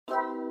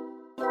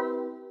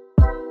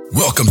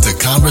Welcome to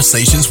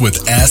Conversations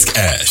with Ask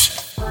Ash.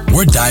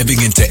 We're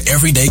diving into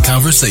everyday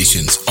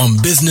conversations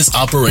on business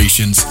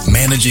operations,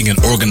 managing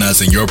and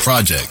organizing your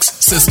projects,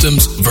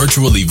 systems,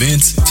 virtual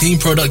events, team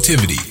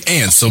productivity,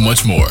 and so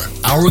much more.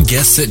 Our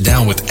guests sit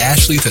down with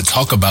Ashley to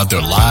talk about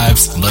their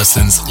lives,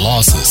 lessons,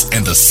 losses,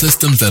 and the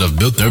systems that have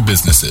built their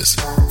businesses.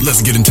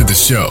 Let's get into the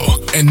show.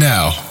 And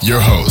now, your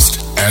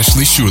host,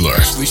 Ashley Schuler.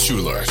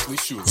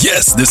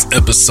 Yes, this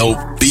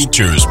episode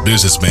features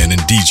businessman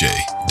and DJ,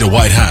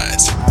 Dwight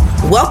Hines.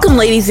 Welcome,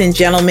 ladies and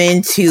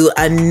gentlemen, to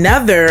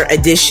another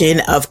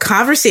edition of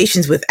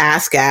Conversations with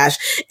Ask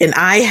Ash. And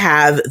I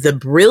have the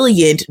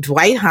brilliant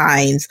Dwight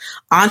Hines,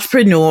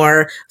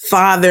 entrepreneur,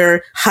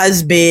 father,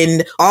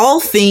 husband, all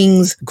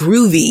things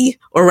groovy,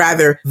 or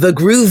rather the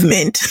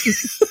groovement.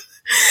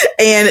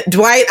 And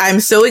Dwight, I'm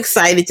so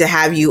excited to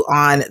have you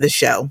on the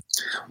show.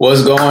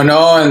 What's going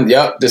on?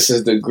 Yep, this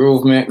is the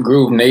Groove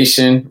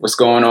Nation. What's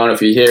going on?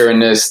 If you're hearing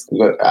this,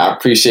 I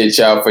appreciate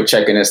y'all for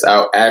checking this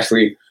out.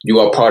 Ashley, you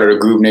are part of the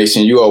Groove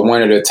Nation. You are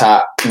one of the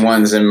top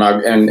ones in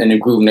the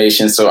Groove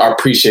Nation. So I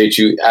appreciate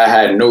you. I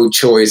had no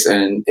choice,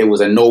 and it was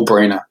a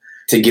no-brainer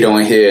to get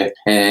on here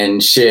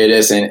and share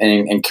this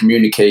and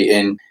communicate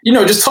and,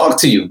 just talk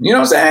to you. You know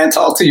what I'm saying?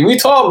 Talk to you. We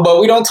talk,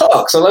 but we don't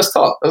talk. So let's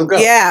talk. Let's go.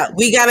 Yeah,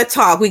 we got to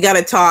talk.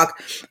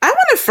 I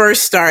want to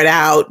first start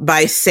out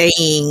by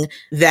saying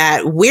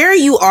that where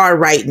you are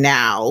right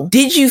now,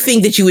 did you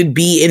think that you would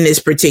be in this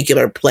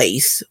particular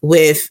place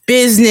with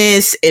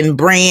business and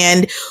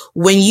brand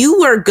when you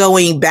were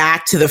going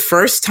back to the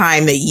first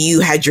time that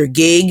you had your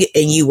gig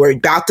and you were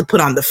about to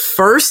put on the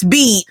first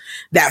beat,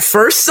 that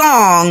first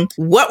song?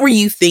 What were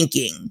you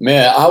thinking?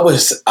 Man, I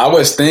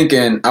was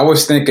thinking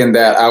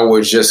that I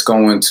was just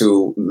going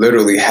to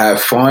literally have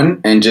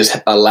fun and just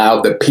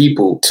allow the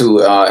people to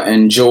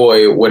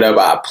enjoy whatever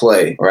I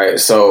play, right?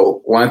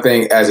 So one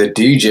thing as a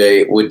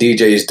DJ, what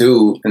DJs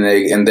do,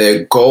 and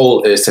their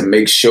goal is to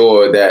make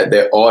sure that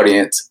their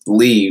audience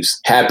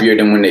leaves happier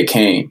than when they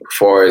came, as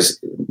far as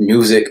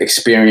music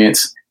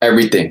experience,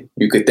 everything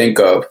you could think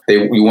of.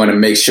 We want to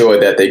make sure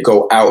that they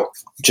go out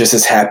just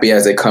as happy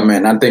as they come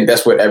in. I think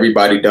that's what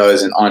everybody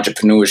does in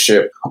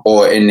entrepreneurship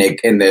or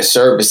in their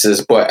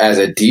services. But as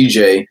a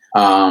DJ,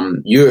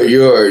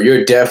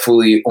 you're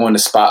definitely on the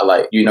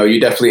spotlight. You're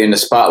definitely in the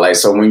spotlight.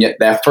 So when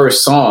that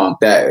first song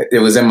that it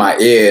was in my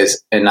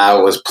ears and I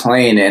was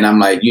playing it, and I'm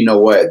like, you know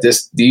what,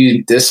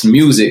 this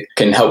music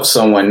can help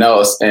someone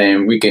else,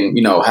 and we can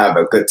have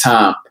a good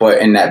time.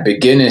 But in that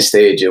beginning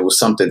stage, it was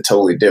something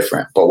totally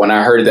different. But when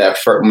I heard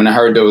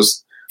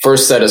those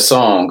first set of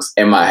songs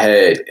in my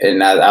head,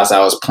 and as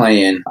I was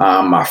playing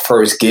my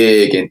first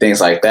gig and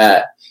things like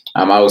that,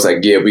 I was like,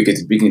 yeah, we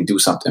can do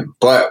something.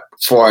 But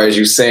as far as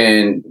you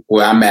saying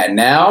where I'm at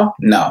now,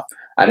 no,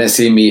 I didn't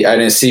see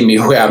me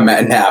where I'm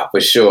at now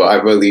for sure. I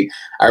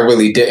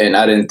really didn't.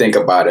 I didn't think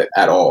about it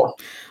at all.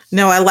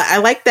 No, I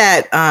like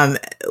that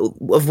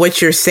of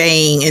what you're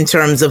saying in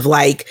terms of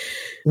like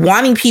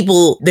wanting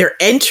people, they're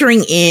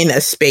entering in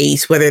a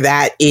space, whether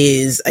that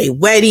is a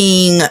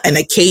wedding, an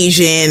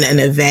occasion, an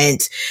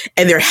event,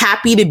 and they're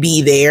happy to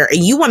be there.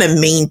 And you want to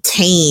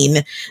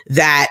maintain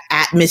that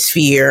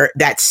atmosphere,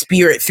 that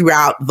spirit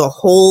throughout the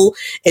whole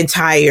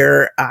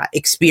entire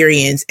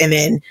experience. And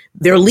then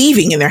they're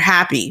leaving and they're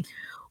happy.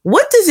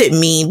 What does it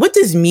mean? What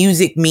does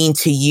music mean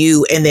to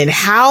you? And then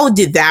how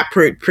did that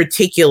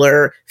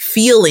particular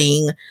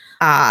feeling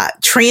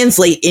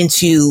translate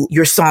into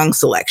your song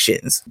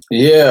selections?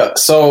 Yeah,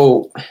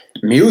 so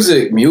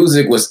music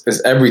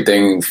is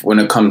everything when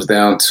it comes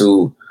down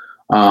to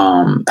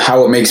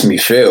how it makes me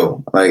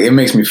feel. Like, it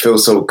makes me feel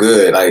so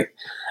good. Like,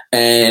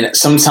 and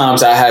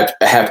sometimes I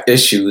have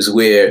issues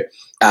where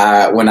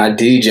when I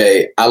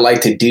DJ, I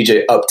like to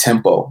DJ up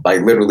tempo.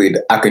 Like, literally,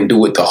 I can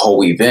do it the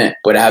whole event.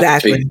 But I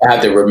have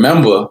to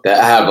remember that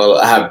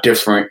I have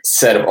different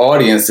set of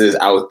audiences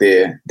out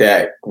there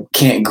that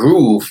can't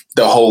groove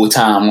the whole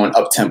time on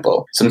up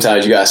tempo.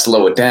 Sometimes you gotta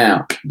slow it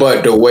down.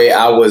 But the way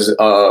I was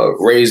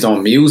raised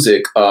on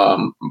music,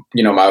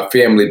 my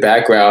family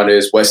background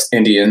is West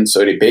Indian,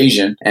 so they're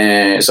Bajan,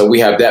 and so we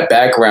have that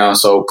background.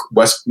 So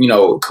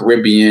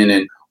Caribbean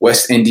and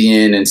West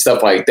Indian and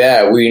stuff like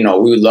that. We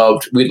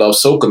loved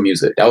soca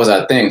music. That was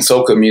our thing,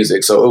 soca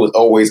music. So it was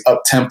always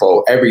up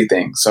tempo,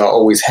 everything. So I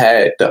always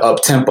had the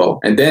up tempo.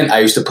 And then I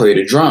used to play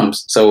the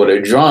drums. So the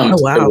drums,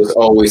 It was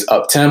always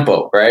up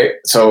tempo, right?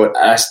 So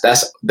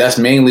that's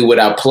mainly what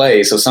I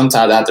play. So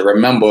sometimes I have to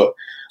remember,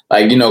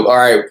 like, all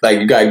right,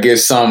 like, you got to give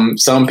some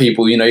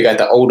people, you got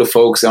the older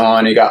folks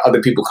on, you got other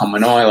people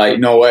coming on. Like, you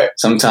know what?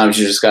 Sometimes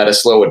you just got to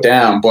slow it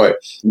down. But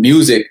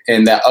music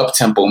and that up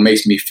tempo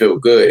makes me feel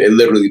good. It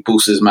literally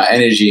boosts my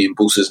energy and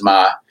boosts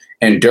my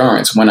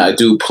endurance when I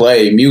do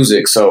play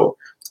music. So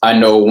I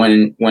know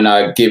when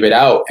I give it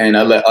out and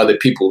I let other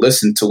people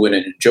listen to it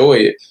and enjoy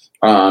it,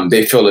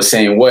 they feel the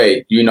same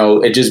way.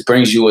 It just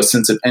brings you a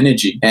sense of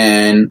energy.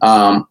 And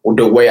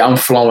the way I'm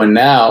flowing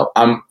now,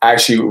 I'm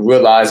actually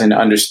realizing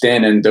and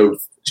understanding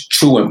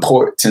true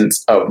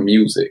importance of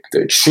music,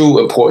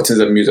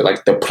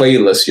 like the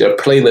playlist, your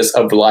playlist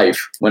of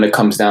life when it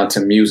comes down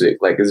to music.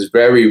 Like, it's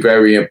very,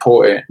 very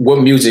important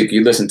what music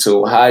you listen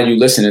to, how you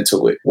listening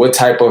to it, what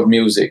type of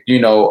music,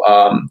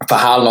 for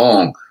how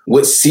long,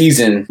 what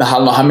season,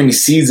 how many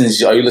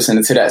seasons are you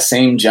listening to that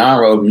same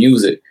genre of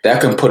music.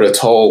 That can put a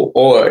toll,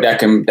 or that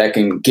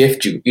can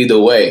gift you either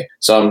way.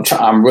 So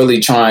I'm really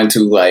trying to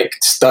like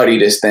study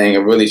this thing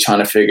and really trying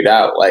to figure it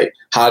out, like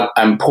how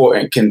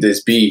important can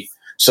this be?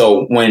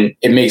 So when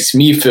it makes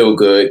me feel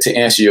good, to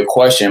answer your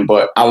question,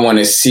 but I want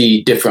to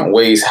see different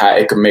ways how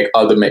it can make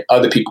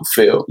other people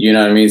feel. You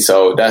know what I mean?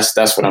 So that's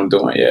what I'm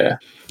doing. Yeah.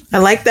 I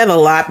like that a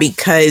lot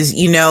because,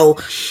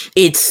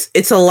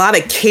 it's a lot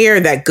of care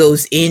that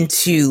goes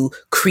into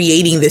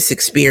creating this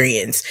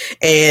experience.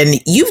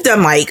 And you've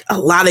done like a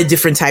lot of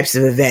different types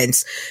of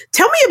events.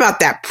 Tell me about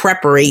that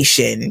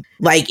preparation.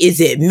 Like, is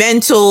it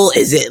mental?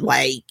 Is it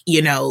like,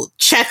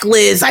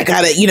 checklist?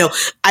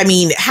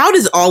 How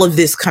does all of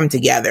this come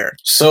together?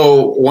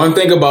 So one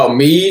thing about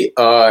me,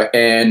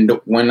 and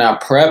when I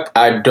prep,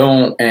 I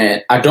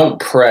don't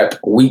prep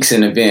weeks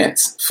in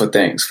advance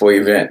for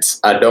events.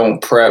 I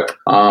don't prep.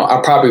 I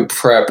probably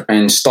prep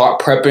and start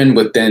prepping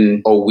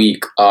within a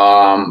week.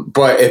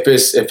 But if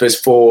it's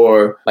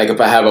for, like, if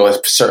I have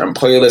a certain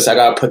playlist I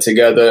gotta put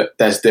together,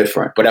 that's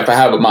different. But if I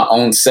have my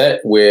own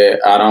set where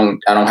I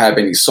don't have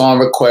any song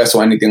requests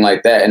or anything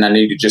like that, and I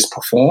need to just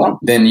perform,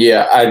 then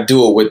yeah, I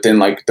do it within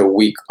like the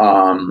week.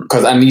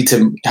 Because I need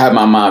to have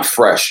my mind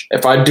fresh.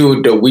 If I do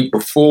it the week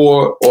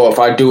before, or if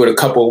I do it a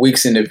couple of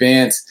weeks in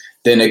advance,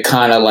 then it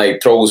kind of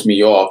like throws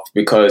me off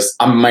because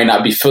I might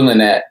not be feeling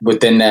that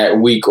within that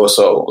week or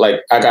so.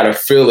 Like, I got to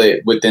feel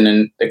it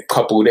within a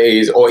couple of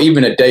days or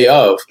even a day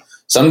of.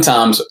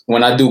 Sometimes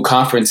when I do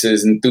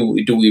conferences and do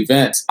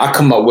events, I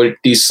come up with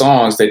these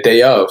songs the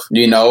day of.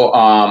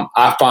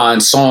 I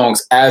find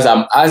songs as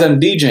I'm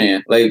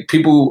DJing. Like,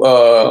 people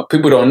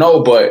don't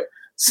know, but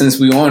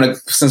since we talking,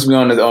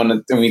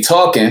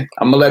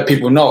 I'm gonna let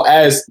people know,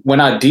 as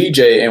when I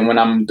DJ and when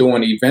I'm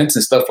doing events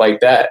and stuff like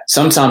that,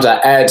 sometimes I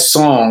add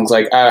songs.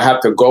 Like, I have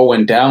to go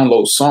and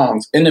download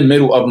songs in the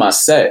middle of my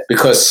set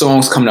because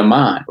songs come to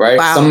mind, right?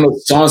 Wow. Some of the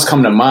songs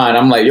come to mind.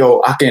 I'm like,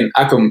 yo, I can,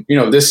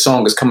 this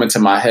song is coming to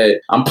my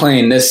head. I'm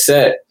playing this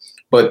set,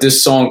 but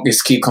this song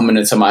is keep coming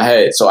into my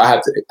head. So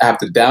I have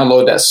to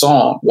download that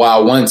song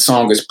while one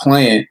song is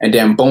playing, and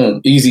then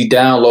boom, easy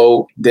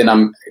download. Then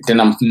I'm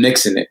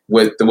mixing it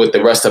with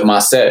the rest of my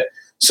set.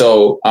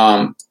 So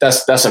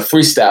that's a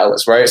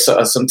freestylist, right?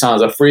 So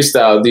sometimes a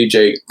freestyle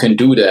DJ can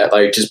do that,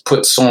 like just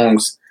put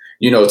songs,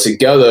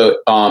 together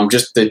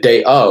just the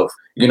day of.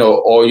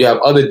 Or you have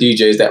other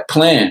DJs that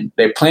plan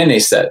their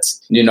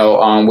sets,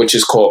 which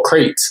is called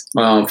crates.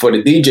 For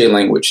the DJ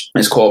language,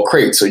 it's called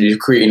crates. So you're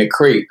creating a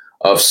crate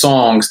of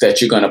songs that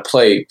you're going to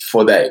play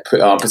for that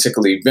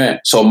particular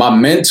event. So my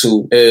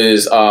mental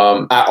is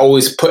I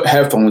always put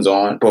headphones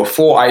on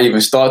before I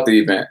even start the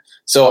event.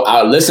 So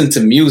I listen to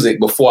music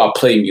before I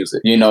play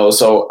music,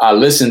 so I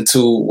listen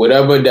to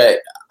whatever that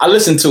I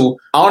listen to.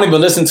 I don't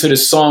even listen to the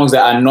songs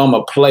that I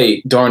normally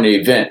play during the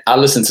event. I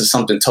listen to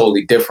something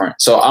totally different.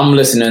 So I'm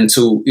listening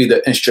to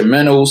either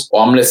instrumentals,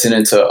 or I'm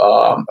listening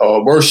to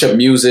worship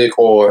music,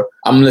 or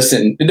I'm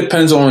listening. It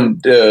depends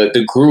on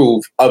the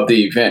groove of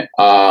the event.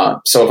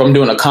 So if I'm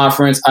doing a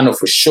conference, I know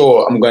for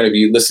sure I'm going to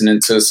be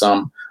listening to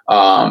some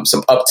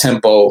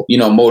up-tempo,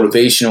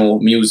 motivational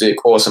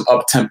music, or some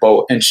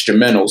up-tempo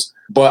instrumentals.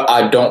 But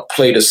I don't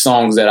play the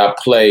songs that I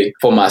play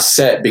for my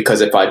set, because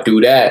if I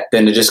do that,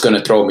 then they're just going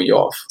to throw me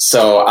off.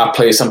 So I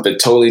play something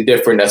totally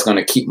different that's going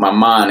to keep my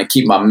mind and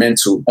keep my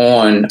mental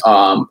on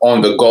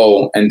the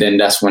goal. And then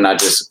that's when I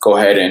just go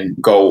ahead and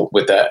go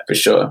with that for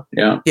sure.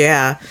 Yeah.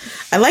 Yeah.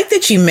 I like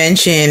that you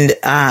mentioned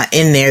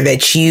in there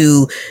that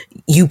you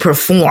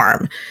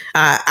perform.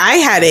 I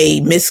had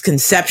a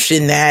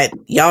misconception that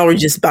y'all were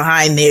just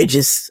behind there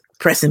just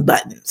pressing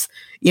buttons.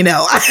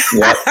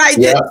 I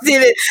just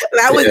did it.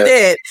 That was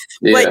it.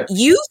 Yeah. But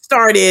you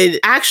started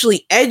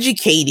actually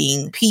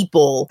educating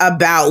people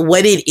about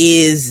what it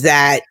is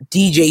that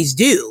DJs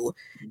do.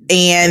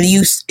 And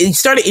you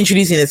started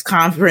introducing this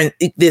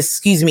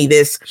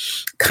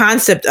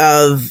concept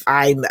of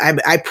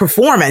I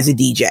perform as a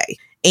DJ.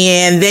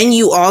 And then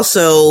you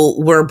also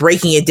were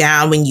breaking it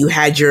down when you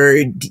had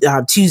your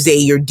Tuesday,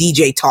 your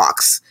DJ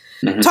talks.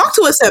 Mm-hmm. Talk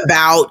to us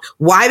about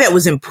why that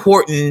was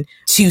important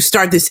to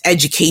start this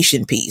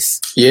education piece.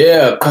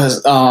 Yeah,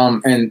 because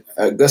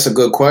that's a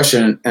good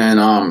question.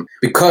 And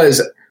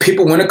because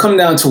people, when it comes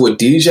down to a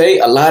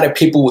DJ, a lot of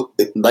people,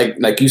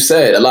 like you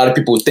said, a lot of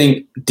people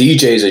think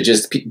DJs are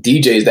just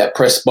DJs that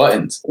press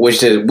buttons,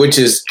 which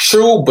is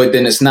true, but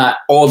then it's not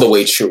all the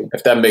way true,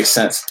 if that makes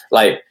sense.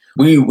 Like,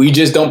 we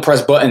just don't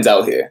press buttons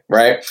out here,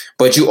 right?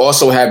 But you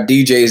also have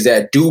DJs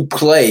that do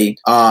play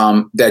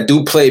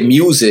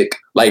music.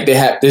 Like,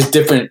 there's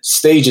different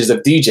stages of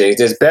DJs.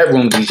 There's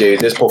bedroom DJs,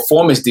 there's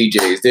performance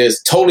DJs,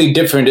 there's totally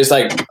different. There's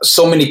like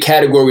so many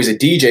categories of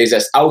DJs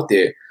that's out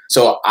there.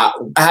 So I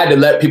had to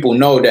let people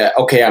know that,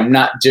 okay, I'm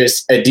not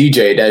just a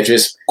DJ that's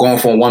just going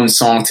from one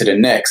song to the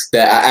next,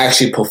 that I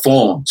actually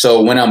perform.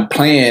 So when I'm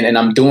playing and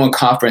I'm doing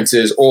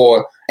conferences,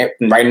 or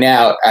right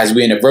now, as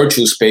we're in a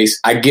virtual space,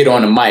 I get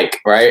on the mic,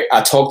 right?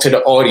 I talk to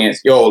the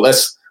audience. Yo,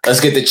 let's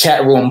get the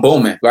chat room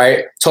booming,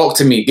 right? Talk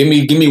to me. Give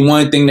me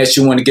one thing that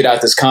you want to get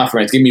out this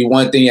conference. Give me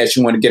one thing that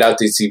you want to get out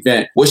this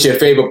event. What's your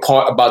favorite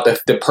part about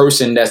the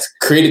person that's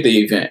created the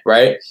event,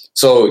 right?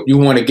 So you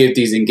want to get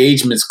these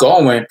engagements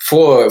going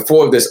for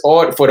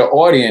the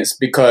audience,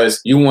 because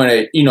you want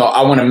to,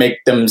 I want to make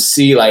them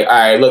see like, all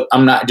right, look,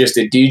 I'm not just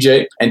a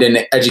DJ. And then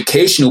the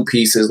educational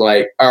piece is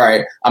like, all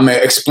right, I'm going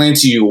to explain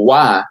to you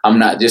why I'm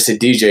not just a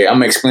DJ. I'm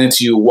going to explain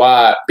to you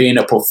why being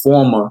a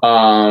performer,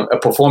 a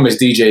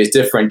performance DJ is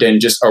different than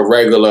just a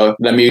regular,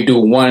 let me do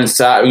one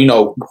side,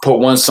 put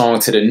one song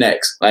to the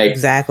next. Like,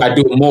 exactly. I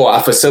do more. I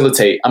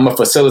facilitate. I'm a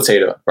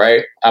facilitator,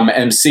 right? I'm an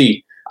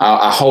MC.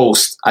 I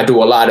host. I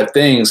do a lot of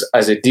things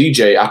as a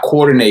DJ. I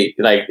coordinate.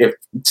 Like if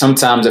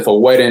a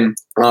wedding,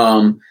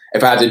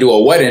 if I have to do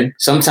a wedding,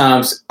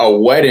 sometimes a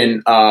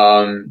wedding,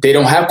 they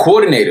don't have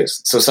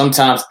coordinators. So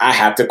sometimes I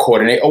have to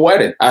coordinate a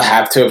wedding. I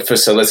have to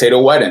facilitate a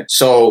wedding.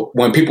 So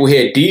when people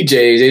hear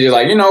DJs, they're just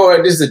like, you know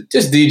what,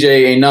 this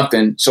DJ ain't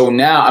nothing. So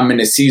now I'm in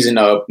a season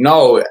of,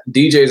 no,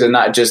 DJs are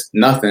not just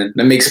nothing.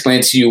 Let me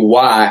explain to you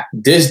why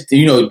these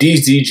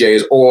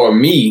DJs or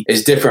me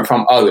is different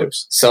from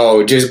others.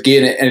 So just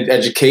getting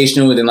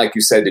educational. And then, like you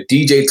said, the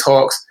DJ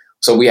talks.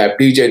 So we have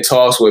DJ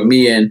talks with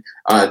me and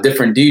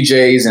different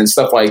DJs and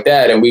stuff like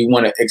that. And we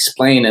want to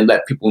explain and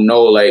let people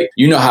know, like,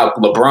 how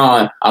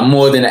LeBron, I'm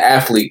more than an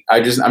athlete.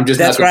 I'm just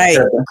That's not right.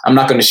 I'm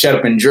not going to shut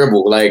up and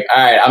dribble. Like,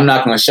 all right, I'm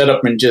not going to shut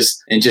up and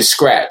just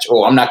scratch,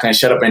 or I'm not going to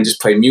shut up and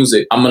just play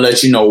music. I'm going to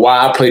let you know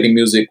why I play the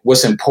music,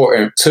 what's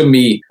important to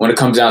me when it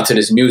comes down to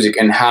this music,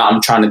 and how I'm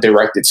trying to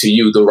direct it to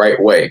you the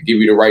right way, give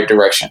you the right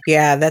direction.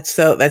 Yeah, that's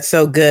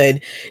so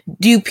good.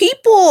 Do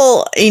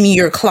people in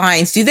your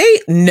clients, do they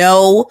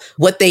know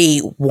what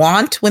they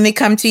want when they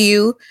come to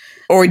you?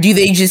 Or do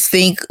they just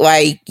think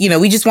like,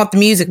 we just want the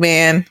music,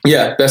 man?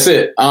 Yeah, that's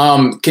it.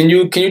 Can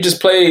you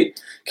just play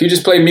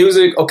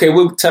music? Okay,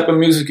 what type of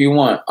music you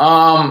want?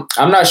 I'm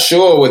not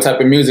sure what type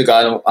of music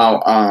I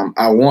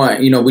want.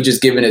 We're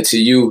just giving it to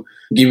you,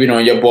 give it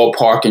on your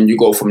ballpark, and you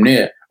go from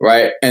there.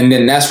 Right. And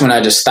then that's when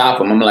I just stop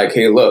them. I'm like,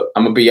 hey, look,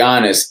 I'm going to be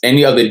honest.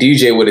 Any other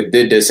DJ would have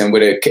did this and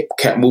would have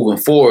kept moving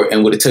forward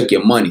and would have took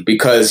your money,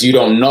 because you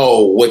don't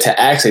know what to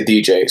ask a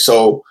DJ.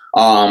 So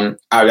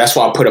that's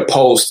why I put a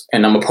post,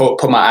 and I'm going to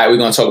put we're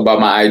going to talk about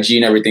my IG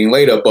and everything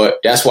later, but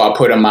that's why I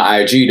put on my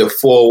IG the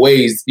 4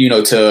 ways,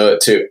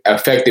 to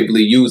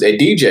effectively use a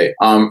DJ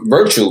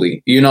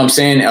virtually. You know what I'm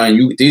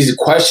saying? These are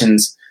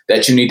questions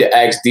that you need to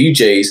ask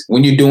DJs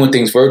when you're doing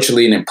things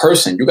virtually and in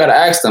person. You got to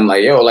ask them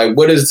like, yo, like,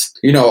 what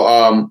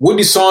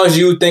these songs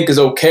you think is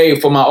okay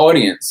for my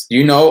audience?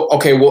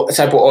 Okay, what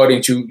type of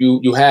audience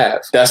you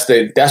have? That's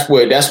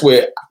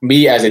where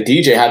me as a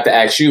DJ have to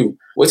ask you.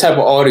 What type of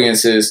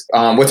audiences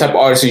are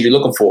you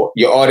looking for?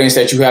 Your audience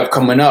that you have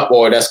coming up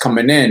or that's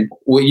coming in,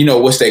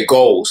 what's their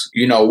goals?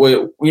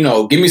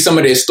 Give me some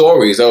of their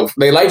stories, of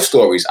their life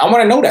stories. I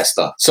want to know that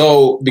stuff.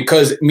 So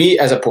because me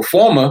as a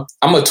performer,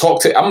 I'm gonna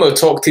talk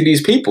to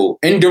these people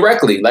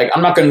indirectly. Like,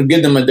 I'm not gonna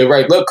give them a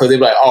direct look because they're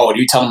like, oh,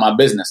 you telling my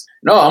business.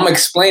 No, I'm gonna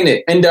explain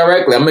it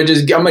indirectly. I'm gonna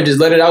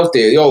just let it out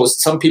there. Yo,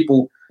 some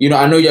people,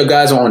 I know you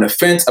guys are on the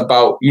fence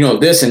about,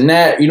 this and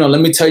that.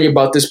 Let me tell you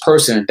about this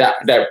person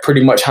that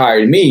pretty much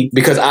hired me,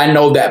 because I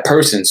know that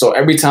person. So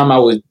every time I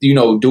would,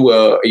 do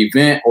a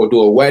event or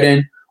do a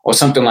wedding or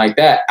something like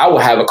that, I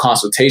would have a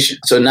consultation.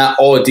 So not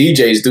all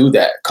DJs do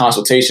that,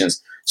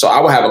 consultations. So I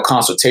will have a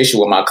consultation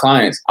with my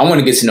clients. I want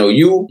to get to know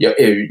you,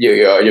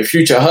 your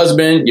future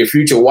husband, your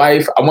future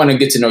wife. I want to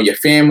get to know your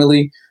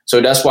family. So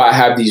that's why I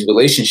have these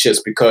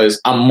relationships, because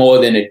I'm more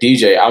than a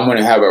DJ. I want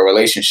to have a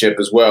relationship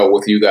as well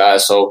with you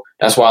guys. So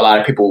that's why a lot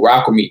of people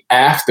rock with me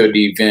after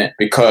the event,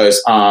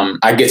 because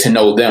I get to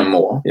know them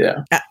more.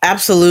 Yeah,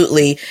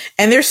 absolutely.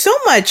 And there's so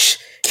much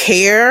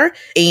care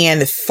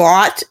and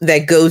thought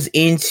that goes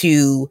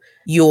into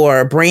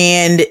your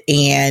brand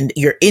and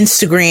your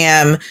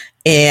Instagram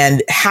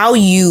and how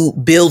you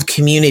build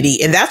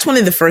community. And that's one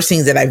of the first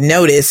things that I've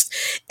noticed,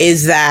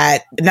 is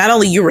that not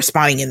only you're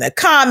responding in the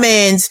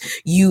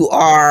comments, you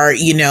are,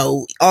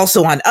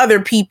 also on other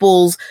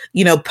people's,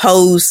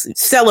 posts,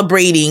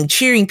 celebrating,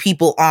 cheering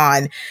people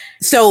on.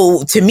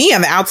 So to me,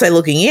 on the outside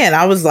looking in,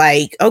 I was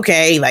like,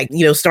 okay, like,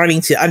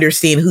 starting to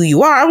understand who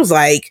you are. I was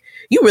like,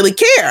 you really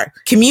care.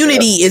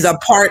 Community is a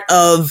part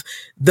of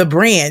the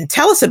brand.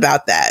 Tell us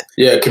about that.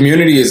 Yeah,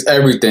 community is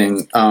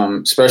everything,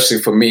 especially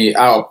for me.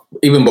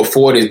 Even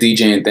before this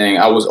DJing thing,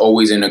 I was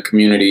always in a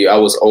community. I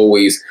was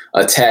always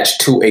attached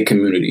to a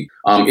community.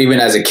 Even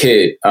as a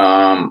kid,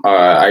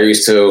 I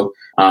used to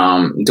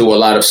do a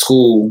lot of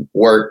school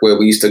work where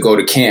we used to go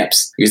to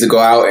camps. We used to go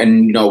out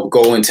and,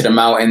 go into the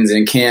mountains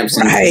and camps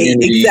and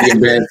community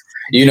events.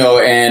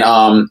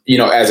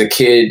 as a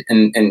kid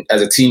and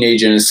as a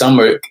teenager in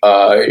summer,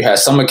 you had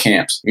summer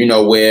camps,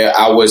 where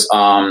I was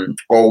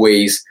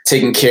always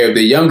taking care of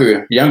the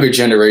younger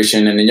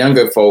generation and the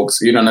younger folks,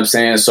 you know what I'm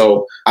saying?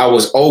 So I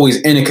was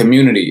always in a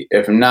community,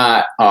 if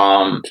not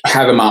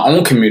having my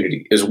own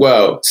community as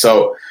well.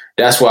 So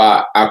that's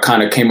why I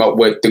kind of came up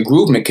with the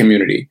Groovement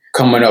community,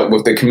 coming up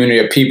with the community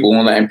of people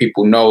and letting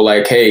people know,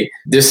 like, hey,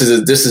 this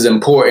is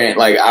important.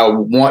 Like, I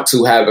want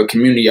to have a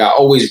community. I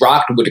always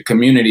rocked with the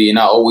community and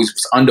I always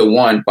was under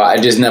one, but I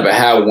just never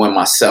had one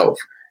myself.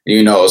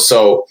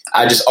 So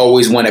I just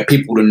always wanted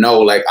people to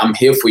know, like, I'm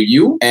here for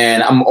you,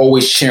 and I'm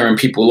always cheering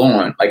people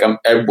on. Like, I'm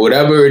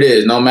whatever it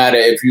is, no matter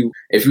if you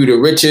the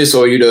richest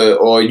or you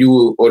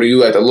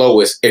at the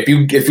lowest. If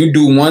you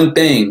do one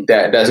thing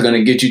that's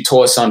gonna get you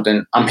towards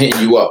something, I'm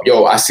hitting you up.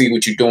 Yo, I see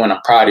what you're doing.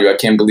 I'm proud of you. I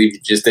can't believe you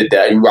just did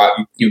that. You rock.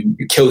 You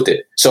killed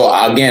it. So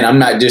again, I'm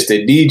not just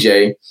a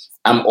DJ.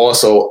 I'm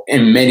also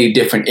in many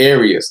different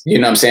areas. You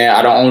know what I'm saying?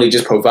 I don't only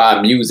just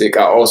provide music.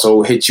 I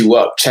also hit you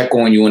up, check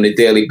on you on a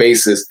daily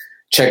basis.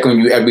 Check on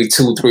you every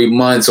 2-3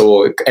 months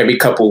or every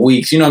couple of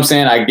weeks. You know what I'm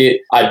saying?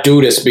 I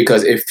do this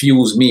because it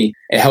fuels me.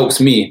 It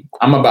helps me.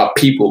 I'm about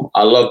people.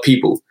 I love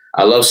people.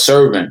 I love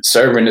serving.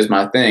 Serving is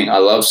my thing. I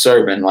love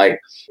serving.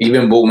 Like,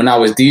 even when I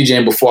was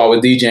DJing, before I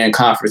was DJing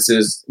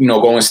conferences,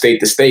 going state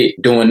to state,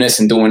 doing this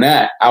and doing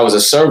that, I was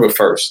a server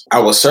first. I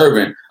was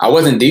serving. I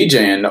wasn't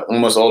DJing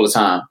almost all the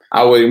time.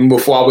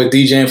 Before I was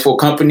DJing for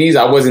companies,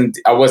 I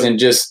wasn't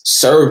just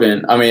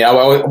serving. I mean, I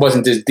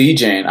wasn't just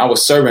DJing. I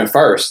was serving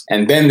first.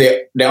 And then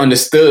they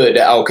understood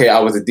that, okay, I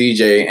was a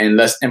DJ and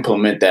let's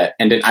implement that.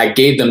 And then I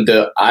gave them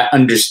the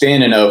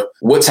understanding of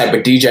what type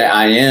of DJ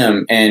I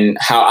am and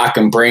how I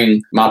can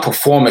bring my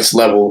performance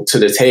level to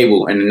the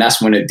table. And then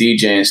that's when the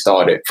DJing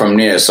started from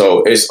there.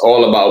 So it's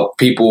all about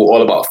people,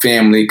 all about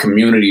family,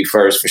 community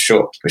first, for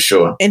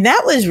sure. And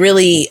that was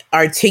really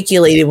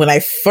articulated when I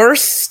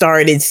first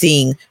started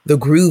seeing the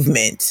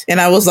Groovement.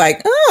 And I was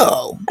like,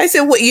 oh, I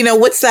said,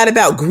 what's that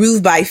about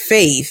Groove by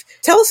Faith?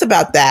 Tell us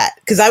about that.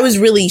 Because I was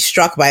really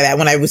struck by that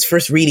when I was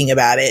first reading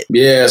about it.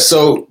 Yeah.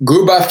 So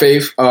Groove by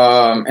Faith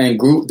and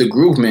the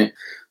Groovement,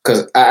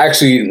 because I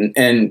actually,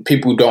 and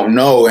people don't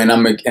know, and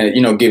I'm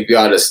gonna, give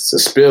y'all this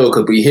spill,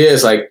 because we hear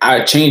it's like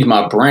I changed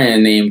my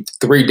brand name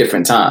 3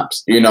 different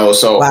times,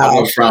 So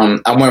wow.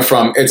 I went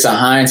from It's a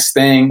Heinz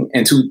thing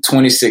into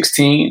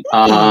 2016.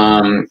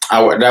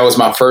 That was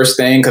my first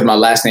thing because my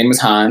last name is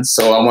Heinz,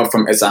 so I went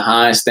from It's a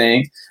Heinz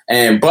thing.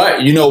 But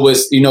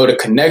the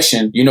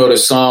connection, the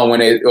song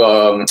when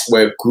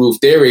where Groove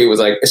Theory was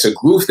like, it's a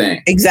groove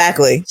thing.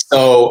 Exactly.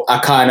 So I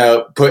kind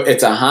of put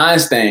It's a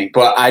Heinz thing,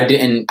 but I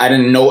didn't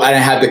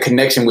have the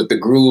connection with the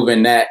groove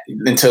and that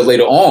until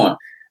later on.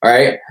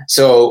 Right.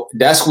 So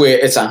that's where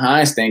It's a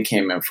Heinz thing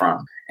came in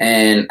from.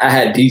 And I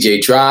had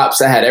DJ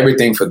drops. I had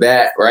everything for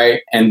that.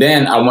 Right. And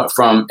then I went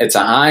from It's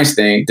a Heinz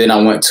thing. Then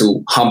I went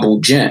to Humble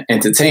Gent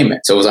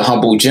Entertainment. So it was a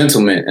Humble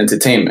Gentleman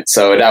Entertainment.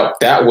 So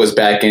that was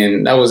back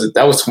in, that was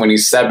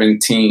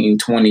 2017,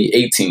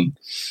 2018.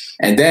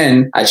 And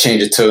then I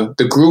changed it to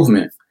the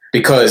Groovement,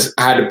 because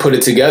I had to put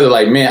it together.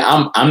 Like, man,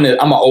 I'm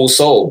an old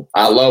soul.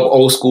 I love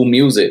old school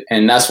music.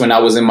 And that's when I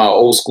was in my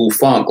old school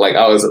funk. Like,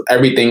 I was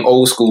everything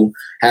old school,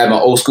 having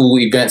old school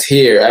events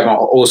here, having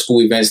old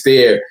school events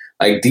there.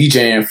 Like,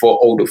 DJing for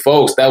older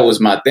folks, that was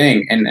my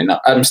thing. And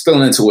I'm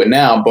still into it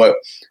now, but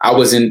I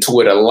was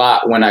into it a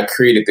lot when I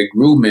created the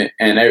Groovement.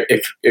 And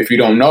if you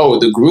don't know,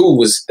 the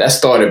groove that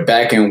started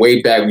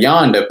way back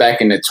yonder, back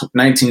in the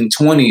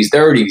 1920s,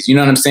 30s. You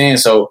know what I'm saying?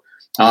 So,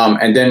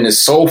 and then the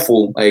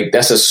soulful, like,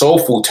 that's a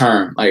soulful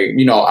term. Like,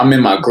 I'm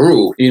in my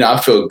groove. I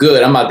feel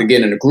good. I'm about to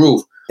get in the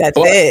groove. That's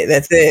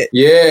it.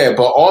 Yeah,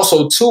 but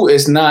also too,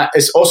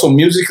 it's also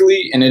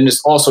musically, and then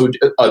it's also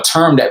a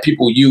term that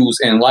people use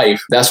in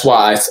life. That's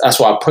why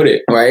I put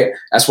it, right?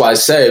 That's why I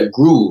said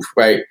groove,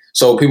 right?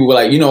 So people were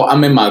like,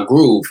 I'm in my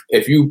groove.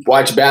 If you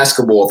watch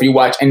basketball, if you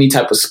watch any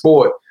type of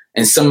sport,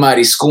 and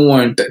somebody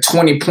scoring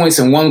 20 points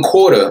in one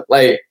quarter,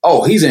 like,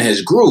 oh, he's in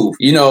his groove.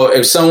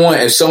 If someone,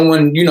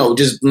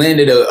 just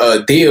landed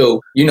a deal,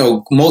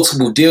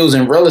 multiple deals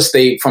in real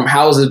estate from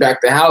houses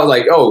back to house,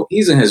 like, oh,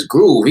 he's in his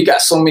groove. He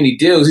got so many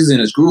deals, he's in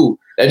his groove.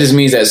 That just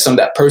means that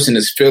that person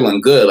is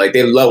feeling good. Like,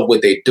 they love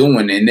what they're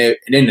doing and they're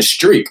in the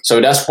streak.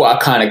 So that's where I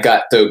kind of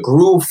got the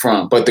groove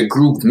from. But the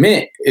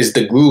Groovement is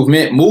the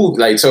Groovement move.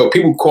 Like, so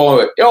people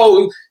call it,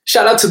 yo,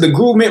 shout out to the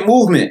Groovement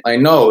movement. Like,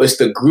 no, it's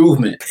the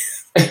Groovement.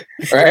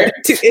 Right?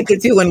 It's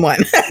a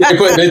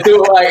 2-in-1. They do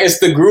like, it's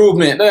the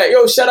Groovement. They're like,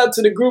 yo, shout out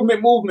to the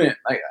Groovement movement.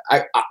 Like,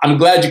 I'm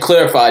glad you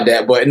clarified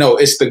that, but no,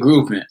 it's the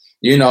Groovement.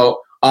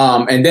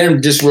 And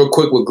then just real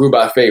quick with Groove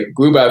by Faith.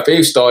 Groove by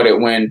Faith started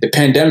when the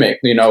pandemic,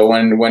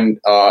 when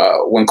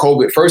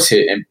COVID first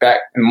hit, and back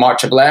in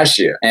March of last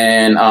year,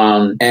 and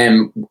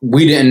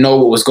we didn't know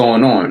what was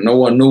going on. No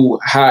one knew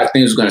how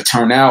things were going to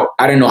turn out.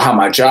 I didn't know how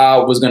my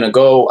job was going to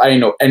go. I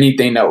didn't know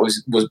anything that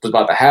was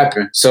about to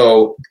happen.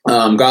 So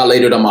God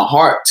laid it on my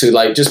heart to,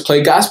 like, just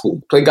play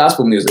gospel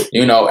music,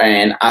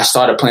 and I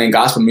started playing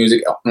gospel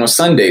music on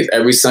Sundays.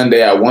 Every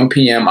Sunday at 1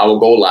 p.m. I would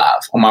go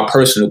live on my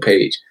personal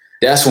page.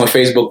 that's when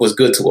Facebook was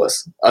good to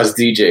us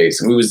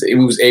DJs. We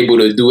was able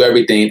to do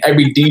everything.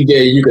 Every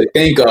DJ you could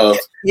think of.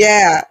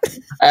 Yeah.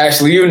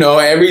 Actually,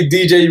 every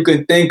DJ you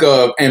could think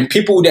of, and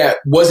people that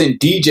wasn't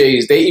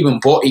DJs, they even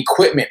bought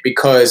equipment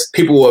because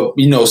people were,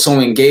 so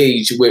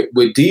engaged with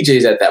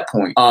DJs at that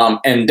point.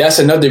 And that's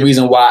another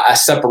reason why I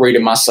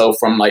separated myself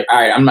from like, all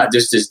right, I'm not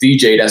just this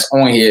DJ that's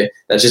on here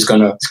that's just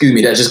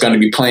gonna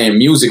be playing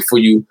music for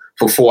you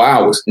for 4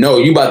 hours. No,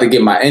 you about to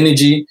get my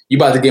energy, you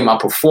about to get my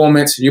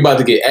performance, you about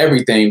to get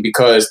everything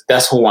because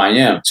that's who I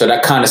am. So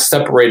that kind of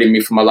separated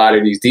me from a lot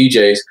of these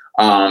DJs.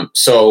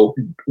 So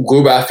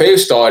Grew by Faith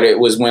started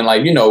was when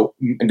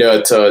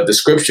the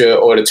scripture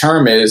or the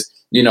term is,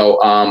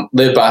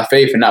 live by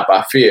faith and not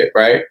by fear,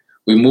 right?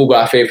 We move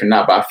by faith and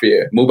not by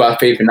fear. Move by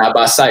faith and not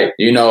by sight.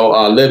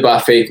 Live by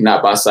faith,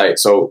 not by sight.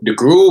 So the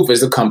Groove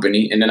is the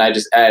company. And then I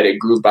just added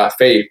Groove by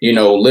Faith,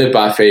 live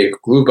by faith,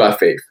 Groove by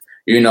faith.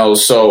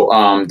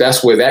 So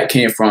that's where that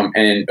came from.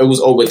 And it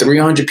was over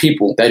 300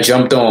 people that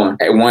jumped on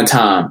at one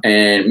time.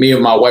 And me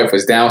and my wife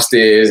was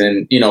downstairs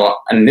and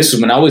this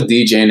was when I was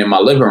DJing in my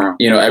living room,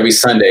 every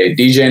Sunday,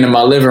 DJing in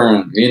my living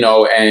room,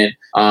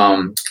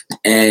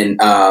 and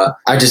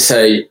I just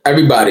say,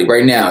 everybody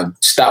right now,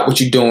 stop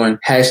what you're doing.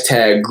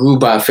 # Grew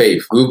by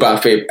Faith, Grew by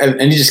Faith. And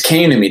it just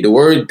came to me. The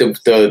word,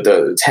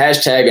 the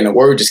hashtag and the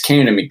word just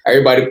came to me.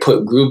 Everybody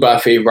put Grew by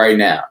Faith right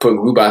now. Put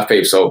Grew by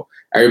Faith. So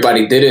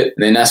everybody did it.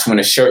 And then that's when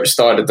the shirt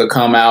started to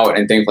come out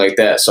and things like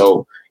that.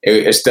 So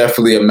it's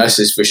definitely a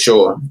message for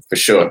sure.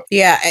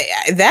 Yeah,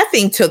 that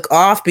thing took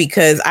off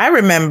because I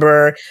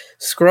remember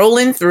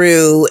scrolling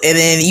through and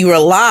then you were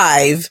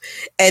live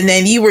and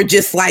then you were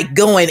just like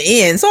going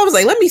in. So I was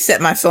like, let me set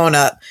my phone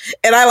up.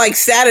 And I like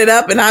sat it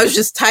up and I was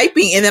just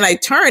typing and then I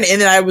turned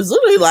and then I was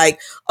literally like,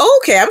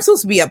 okay, I'm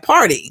supposed to be at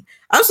party.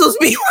 I'm supposed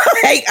to be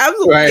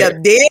be up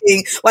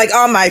dancing, like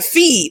on my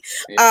feet.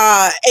 And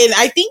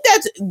I think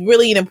that's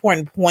really an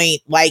important point.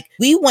 Like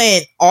we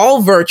went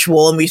all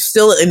virtual and we're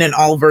still in an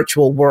all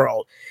virtual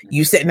world.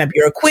 You setting up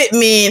your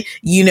equipment,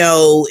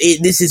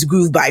 this is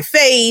Groove by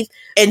Faith.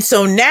 And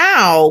so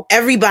now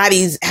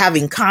everybody's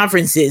having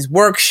conferences,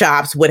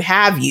 workshops, what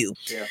have you.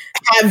 Yeah.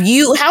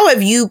 How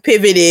have you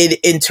pivoted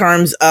in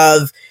terms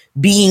of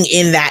being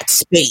in that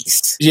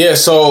space? Yeah,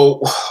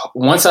 so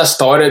once I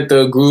started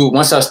the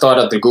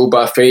Groove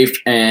by Faith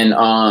and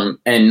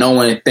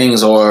knowing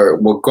things were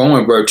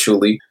going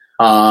virtually,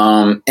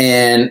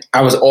 and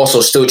I was also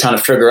still trying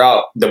to figure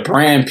out the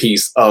brand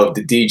piece of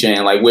the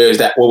DJing, like where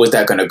was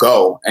that gonna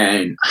go,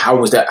 and how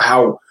are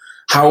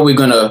we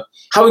gonna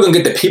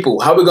get the people?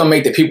 How are we gonna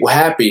make the people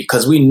happy?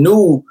 Because we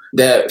knew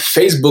that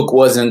Facebook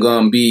wasn't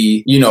gonna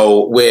be,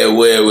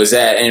 where it was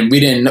at, and we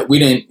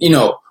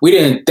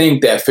didn't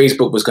think that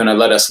Facebook was gonna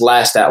let us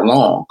last that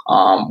long.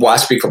 Well, I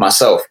speak for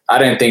myself. I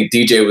didn't think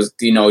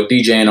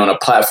DJing on a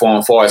platform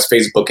as far as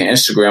Facebook and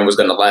Instagram was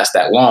gonna last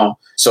that long.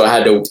 So I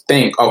had to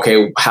think,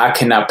 okay, how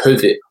can I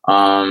pivot?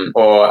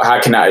 Or how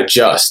can I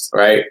adjust?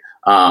 Right?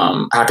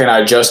 How can I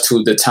adjust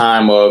to the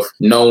time of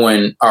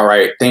knowing, all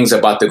right, things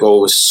about to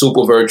go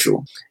super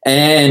virtual?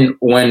 And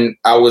when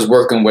I was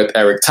working with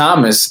Eric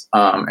Thomas,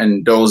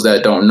 and those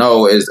that don't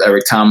know, is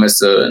Eric Thomas,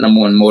 the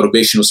 #1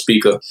 motivational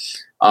speaker.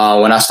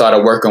 When I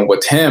started working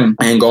with him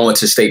and going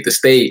to state to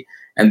state,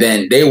 and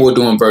then they were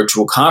doing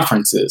virtual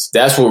conferences.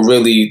 That's what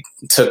really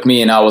took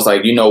me. And I was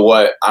like, you know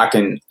what? I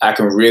can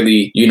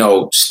really,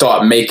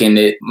 start making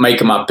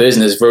my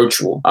business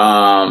virtual.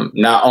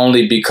 Not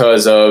only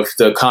because of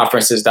the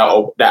conferences that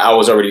I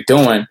was already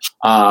doing,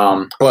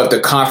 but the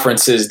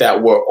conferences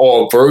that were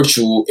all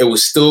virtual, it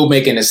was still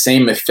making the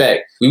same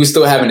effect. We were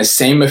still having the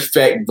same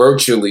effect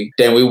virtually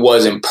than we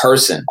was in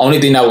person. Only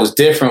thing that was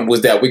different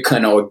was that we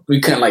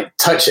couldn't like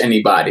touch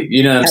anybody.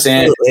 You know what I'm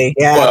saying?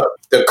 Yeah. But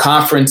the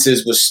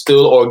conferences were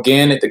still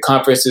organic. The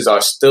conferences are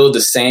still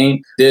the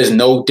same. There's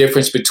no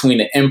difference between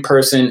the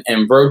in-person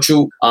and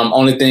virtual.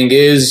 Only thing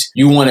is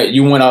you want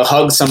to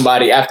hug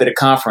somebody after the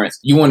conference.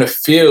 You want to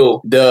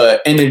feel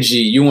the energy.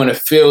 You want to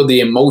feel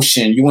the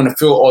emotion. You want to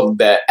feel all of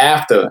that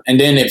after. And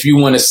then if you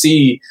want to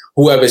see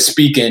whoever's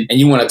speaking and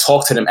you want to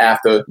talk to them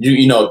after,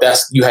 you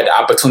had the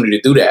opportunity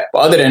to do that. But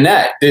other than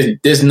that,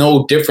 there's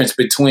no difference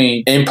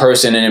between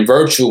in-person and in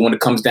virtual when it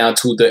comes down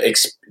to the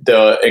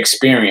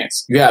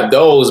experience. You have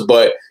those,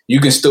 but you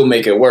can still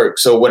make it work.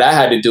 So what I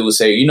had to do was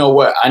say, you know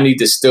what? I need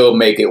to still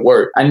make it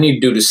work. I need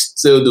to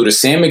still do the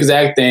same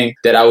exact thing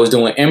that I was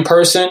doing in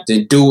person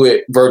to do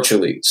it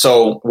virtually.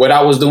 So what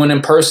I was doing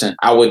in person,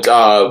 I was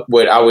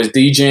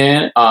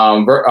DJing,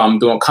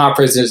 doing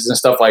conferences and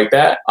stuff like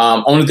that.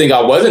 Only thing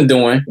I wasn't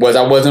doing was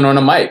I wasn't on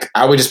a mic.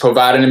 I was just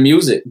providing the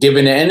music,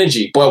 giving the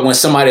energy. But when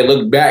somebody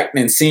looked back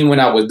and seen what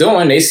I was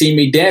doing, they see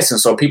me dancing.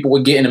 So people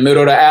would get in the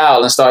middle of the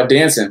aisle and start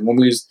dancing when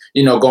we was,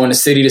 going to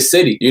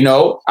city.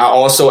 I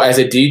also, as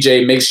a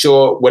DJ, make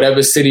sure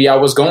whatever city I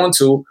was going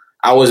to,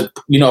 I was,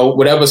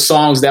 whatever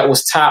songs that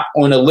was top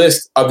on the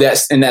list of that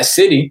in that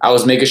city, I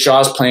was making sure I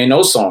was playing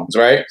those songs,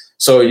 right?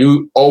 So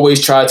you always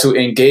try to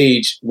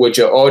engage with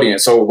your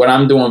audience. So what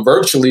I'm doing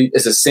virtually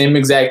is the same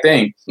exact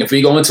thing. If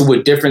we go into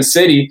a different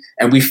city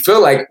and we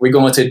feel like we're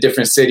going to a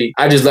different city,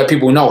 I just let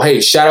people know, hey,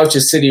 shout out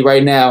your city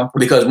right now.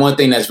 Because one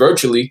thing that's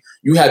virtually,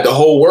 you have the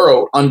whole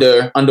world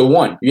under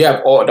one. You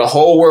have the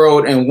whole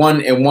world in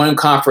one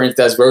conference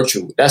that's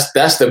virtual. That's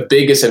the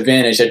biggest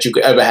advantage that you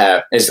could ever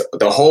have, is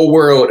the whole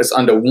world is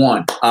under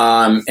one.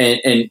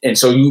 And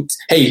so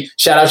hey,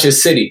 shout out your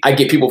city. I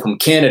get people from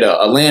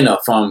Canada, Atlanta,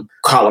 from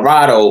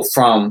Colorado,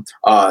 from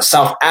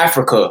South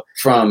Africa,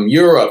 from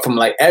Europe, from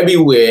like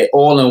everywhere,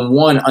 all in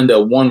one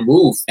under one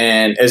roof.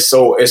 And it's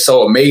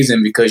so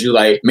amazing because you're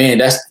like, man,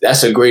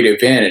 that's a great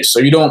advantage. So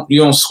you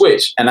don't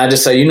switch. And I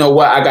just say, you know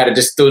what, I got to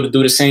just still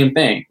do the same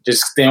thing.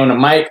 Just stay on the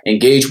mic,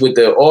 engage with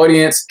the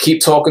audience,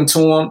 keep talking to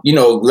them,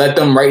 let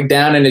them write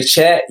down in the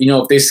chat,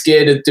 if they're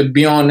scared to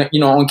be on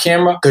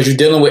camera, because you're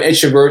dealing with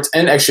introverts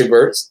and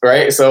extroverts,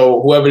 right?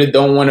 So whoever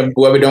don't want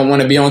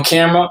to be on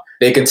camera,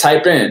 they can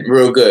type in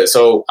real good.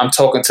 So I'm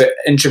talking to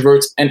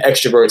introverts and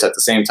extroverts at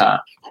the same time.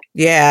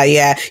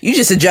 Yeah. You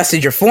just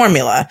adjusted your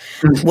formula.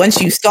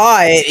 Once you saw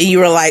it, you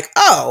were like,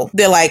 oh,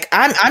 they're like,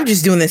 I'm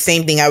just doing the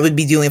same thing I would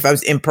be doing if I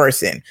was in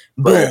person.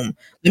 Boom. Right.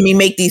 Let me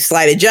make these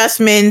slight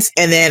adjustments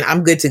and then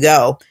I'm good to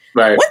go.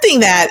 Right. One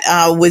thing that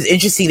was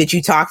interesting that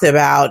you talked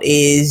about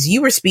is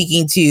you were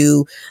speaking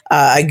to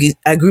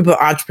a group of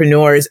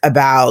entrepreneurs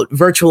about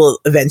virtual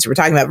events. We're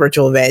talking about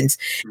virtual events,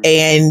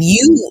 and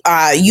you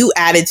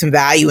added some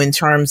value in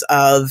terms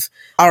of,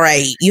 all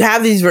right, you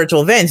have these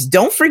virtual events.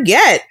 Don't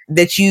forget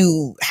that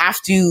you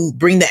have to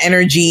bring the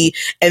energy,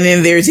 and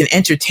then there's an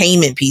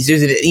entertainment piece.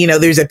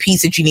 There's a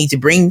piece that you need to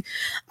bring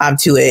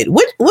to it.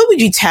 What would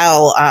you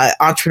tell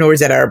entrepreneurs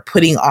that are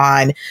putting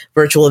on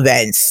virtual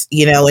events?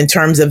 In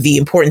terms of the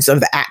importance of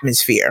the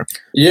atmosphere.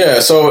 Yeah,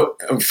 so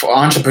for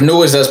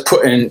entrepreneurs that's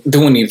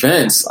doing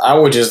events, I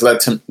would just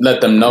let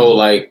them know,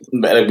 like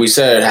we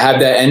said, have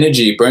that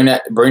energy, bring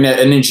that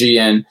energy,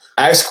 and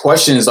ask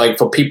questions like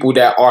for people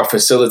that are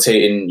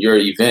facilitating your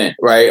event,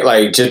 right?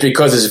 Like just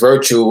because it's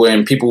virtual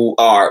and people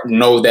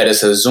know that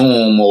it's a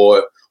Zoom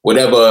or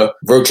whatever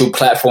virtual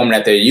platform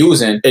that they're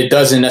using, it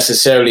doesn't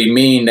necessarily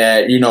mean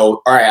that,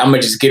 all right, I'm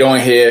going to just get on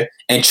here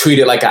and treat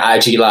it like an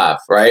IG Live,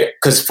 right?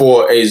 Because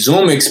for a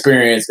Zoom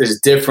experience is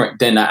different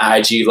than an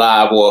IG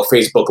Live or a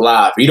Facebook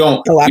Live. You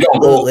don't go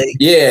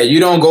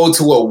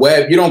to a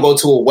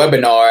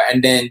webinar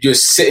and then you're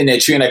sitting there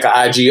treating like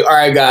an IG. All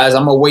right, guys,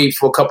 I'm gonna wait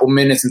for a couple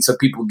minutes until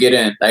people get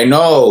in. Like,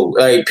 no,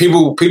 like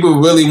people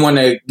really want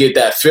to get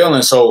that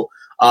feeling. So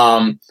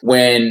when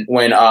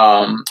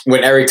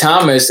Eric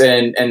Thomas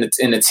and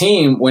the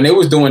team, when they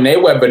was doing their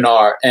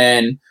webinar,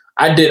 and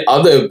I did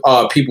other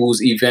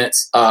people's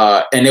events,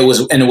 and it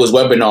was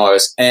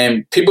webinars,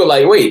 and people were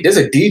like, wait, there's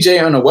a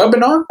DJ on a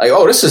webinar? Like,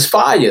 oh, this is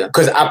fire.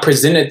 Because I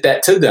presented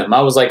that to them.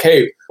 I was like,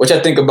 hey, what y'all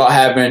think about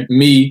having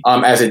me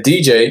as a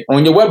DJ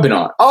on your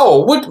webinar?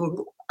 Oh, what?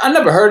 I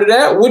never heard of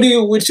that. What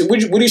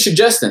are you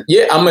suggesting?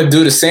 Yeah, I'm going to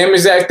do the same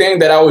exact thing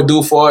that I would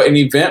do for an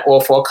event or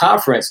for a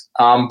conference.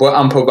 But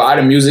I'm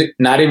providing music,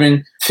 not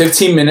even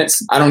 15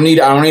 minutes. I don't need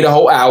a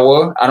whole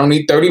hour. I don't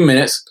need 30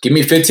 minutes. Give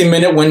me a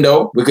 15-minute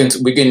window. We can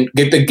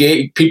get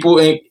the people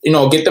in,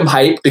 get them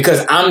hyped,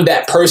 because I'm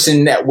that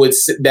person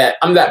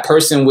I'm that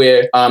person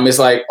where it's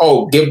like,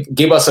 oh,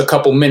 give us a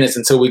couple minutes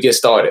until we get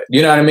started.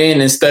 You know what I mean?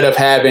 Instead of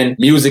having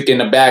music in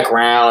the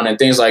background and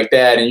things like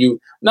that, and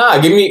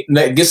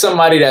get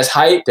somebody that's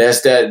hyped,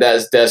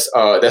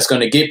 that's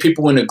gonna get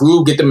people in the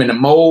groove, get them in the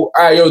mode. All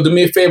right, yo, do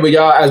me a favor,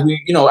 y'all, as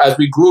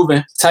we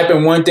grooving, type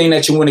in one thing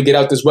that you want to get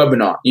out this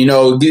webinar.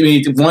 Give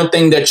me one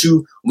thing that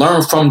you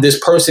learn from this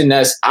person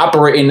that's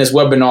operating this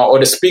webinar, or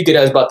the speaker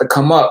that's about to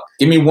come up.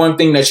 Give me one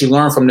thing that you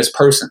learn from this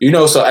person.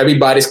 So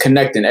everybody's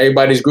connecting,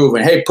 everybody's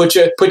grooving. Hey, put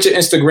your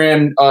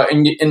Instagram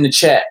in the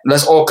chat.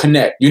 Let's all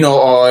connect.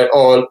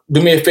 Or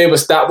do me a favor,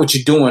 stop what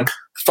you're doing.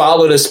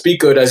 Follow the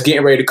speaker that's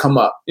getting ready to come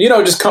up.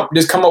 Just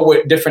come up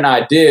with different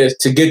ideas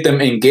to get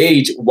them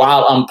engaged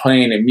while I'm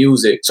playing the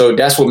music. So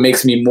that's what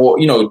makes me more,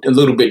 a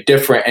little bit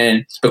different,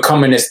 and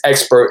becoming this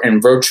expert in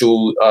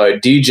virtual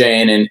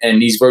DJing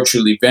and these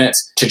virtual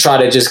events to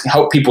try to just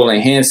help people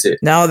enhance it.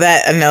 No,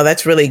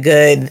 that's really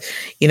good.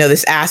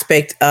 This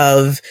aspect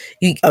of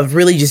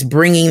really just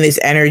bringing this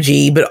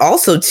energy, but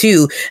also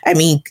too,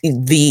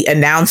 the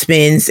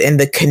announcements and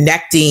the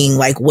connecting,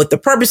 like what the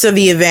purpose of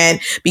the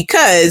event,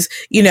 because,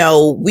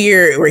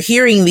 we're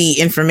hearing the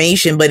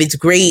information, but it's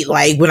great.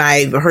 Like when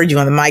I heard you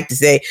on the mic to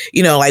say,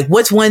 like,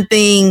 what's one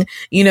thing,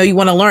 you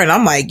want to learn?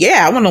 I'm like,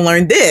 yeah, I want to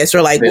learn this.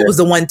 Or like, what was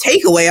the one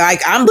takeaway?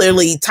 Like I'm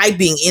literally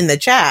typing in the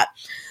chat.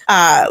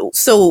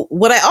 So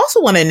what I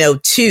also want to know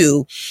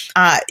too,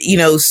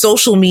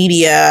 social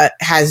media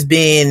has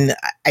been,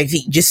 I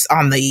think, just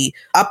on the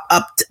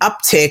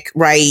uptick,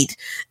 right?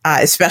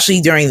 Especially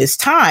during this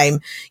time,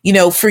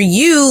 for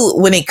you,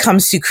 when it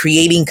comes to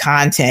creating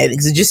content,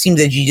 because it just seems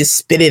that you just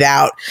spit it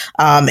out,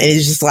 and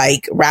it's just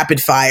like rapid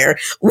fire.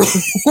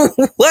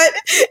 What,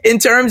 in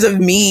terms of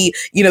me,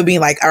 being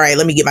like, all right,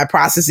 let me get my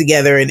process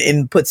together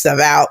and put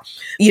stuff out,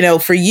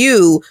 for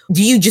you,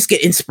 do you just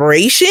get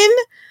inspiration?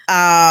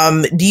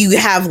 Do you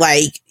have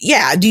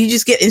do you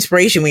just get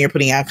inspiration when you're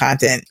putting out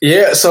content?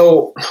 Yeah.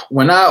 So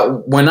when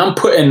I'm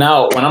putting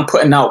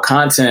out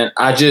content,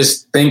 I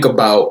just think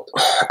about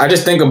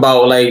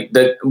like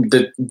the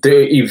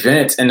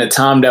event and the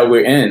time that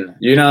we're in.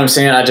 You know what I'm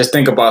saying? I just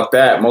think about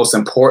that most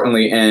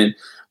importantly. And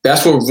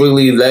that's what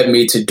really led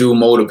me to do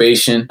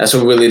motivation. That's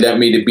what really led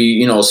me to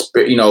be,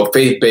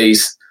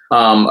 faith-based,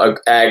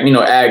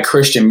 add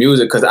Christian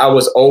music, because I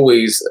was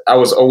always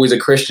a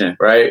Christian,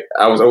 right?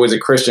 I was always a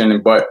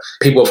Christian, but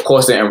people, of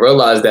course, didn't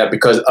realize that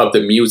because of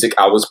the music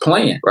I was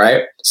playing,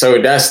 right? So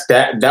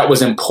that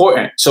was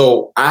important.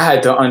 So I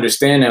had to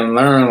understand and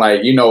learn,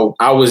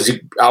 I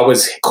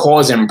was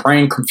causing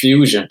brain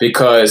confusion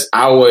because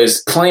I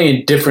was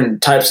playing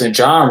different types of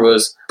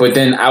genres, but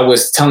then I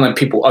was telling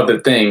people other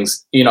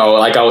things,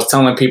 I was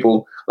telling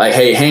people,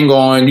 hey, hang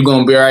on, you're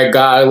going to be all right.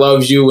 God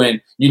loves you. And,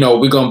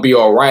 we're going to be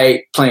all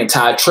right playing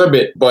Ty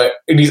Tribbett. But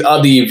in these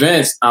other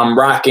events, I'm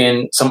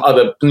rocking some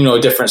other,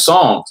 different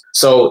songs.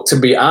 So to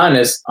be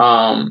honest,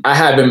 I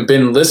haven't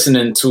been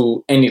listening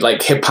to any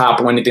hip hop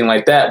or anything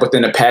like that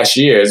within the past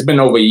year. It's been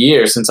over a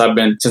year since I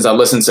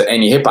listened to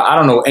any hip hop. I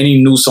don't know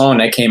any new song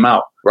that came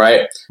out.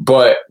 Right.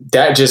 But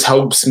that just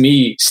helps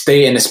me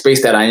stay in the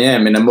space that I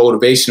am, in a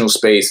motivational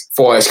space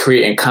for as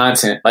creating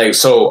content.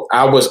 So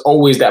I was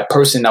always that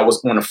person that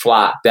was on the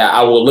fly, that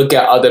I will look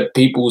at other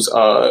people's,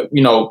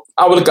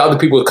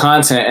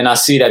 content, and I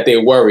see that they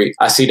worry.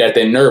 I see that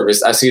they're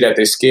nervous. I see that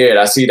they're scared.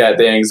 I see that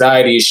their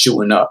anxiety is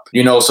shooting up,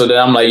 so that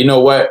I'm like, you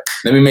know what?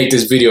 Let me make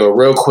this video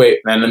real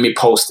quick and let me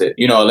post it.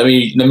 Let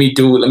me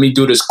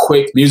do this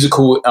quick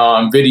musical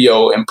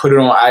video and put it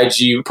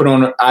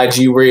on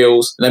IG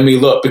Reels. Let me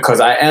look, because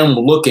I am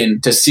looking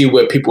to see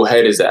where people's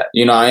head is at.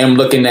 I am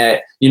looking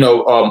at,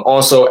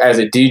 also as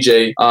a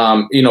DJ,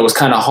 it's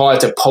kind of hard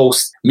to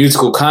post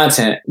musical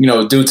content,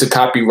 due to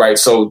copyright.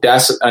 So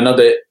that's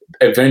another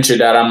adventure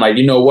that I'm like,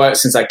 you know what,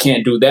 since I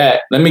can't do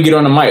that, let me get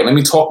on the mic. Let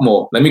me talk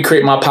more. Let me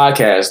create my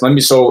podcast.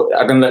 So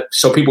I can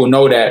so people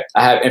know that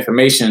I have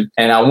information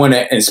and I want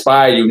to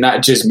inspire you,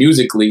 not just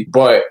musically,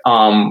 but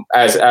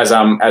as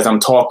I'm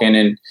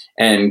talking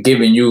and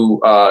giving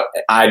you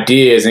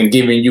ideas and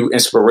giving you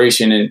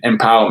inspiration and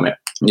empowerment.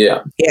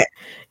 Yeah. Yeah.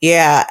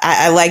 Yeah.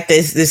 I like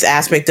this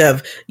aspect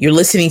of you're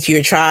listening to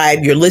your tribe,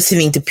 you're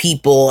listening to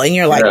people, and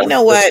you're like, you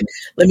know what?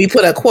 Let me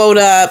put a quote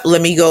up.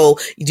 Let me go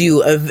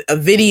do a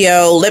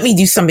video. Let me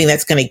do something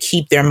that's going to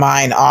keep their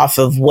mind off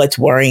of what's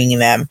worrying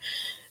them.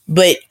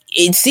 But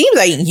it seems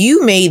like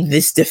you made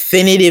this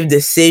definitive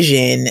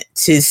decision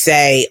to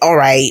say, all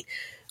right,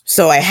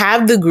 so I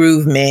have the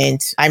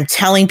Groovement. I'm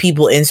telling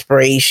people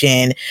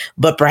inspiration,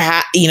 but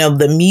perhaps,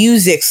 the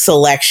music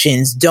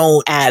selections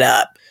don't add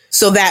up.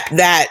 So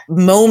that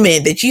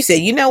moment that you said,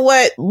 you know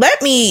what,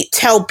 let me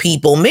tell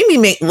people,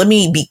 let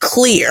me be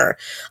clear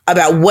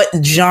about what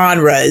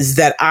genres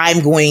that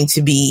I'm going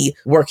to be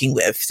working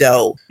with.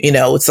 So,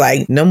 it's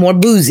like no more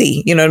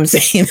boozy, you know what I'm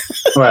saying?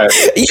 Right.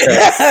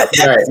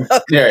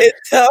 Right.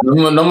 So,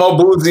 no more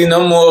boozy,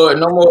 no more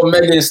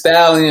Megan Thee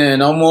Stallion,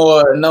 no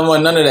more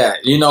none of that,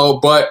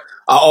 but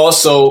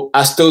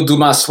I still do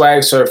my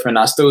swag surfing.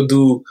 I still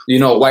do,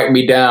 Wipe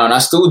Me Down. I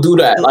still do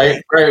that.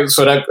 Right.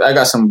 So that I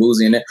got some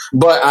boozy in it,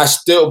 but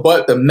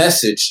the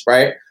message,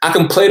 right? I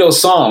can play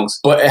those songs,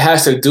 but it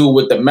has to do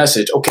with the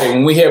message. Okay.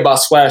 When we hear about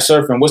swag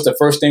surfing, what's the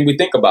first thing we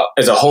think about?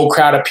 There's a whole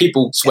crowd of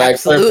people swag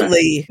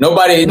surfing.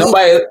 Nobody.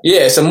 Yeah.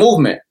 It's a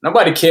movement.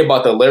 Nobody care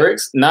about the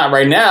lyrics. Not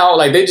right now.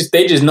 They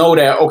just know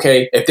that,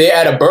 okay, if they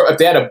at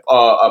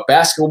a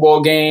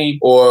basketball game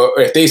or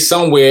if they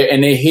somewhere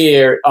and they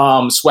hear,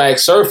 swag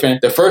surfing,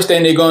 the first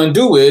thing they're going to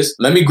do is,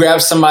 let me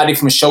grab somebody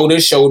from shoulder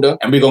to shoulder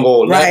and we're going to go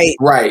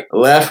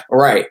left,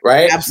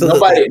 right?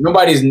 Absolutely.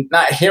 Nobody's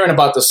not hearing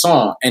about the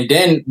song. And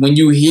then when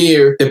you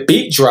hear the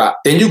beat drop,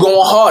 then you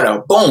going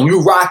harder. Boom,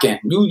 you rocking.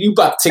 You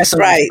about to take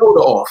some shoulder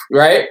off,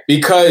 right?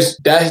 Because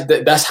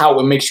that's how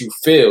it makes you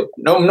feel.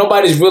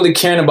 Nobody's really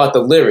caring about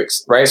the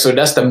lyrics, right? So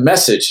that's the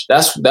message.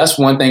 That's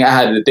one thing I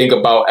had to think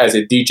about as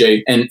a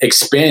DJ and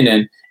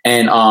expanding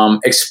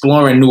and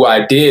exploring new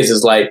ideas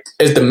is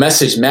is the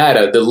message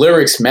matter? The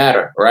lyrics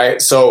matter,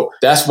 right? So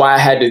that's why I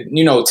had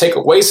to, take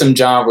away some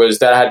genres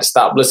that I had to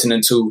stop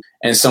listening to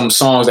and some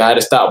songs I had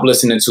to stop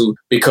listening to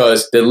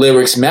because the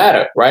lyrics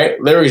matter,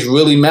 right? Lyrics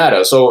really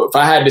matter. So if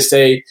I had to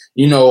say,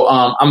 I'm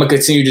gonna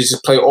continue to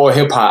just play all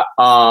hip hop,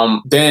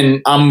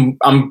 then I'm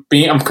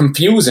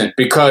confusing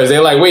because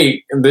they're like,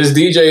 wait, this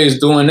DJ is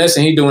doing this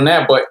and he doing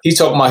that, but he's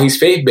talking about he's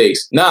faith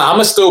based. Nah, I'm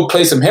gonna still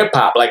play some hip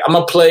hop. I'm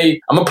gonna play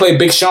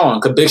Big Sean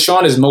because Big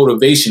Sean is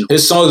motivational.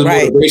 His songs are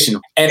motivational.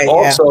 And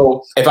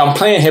also, if I'm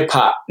playing hip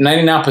hop,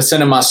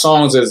 99% of my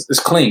songs is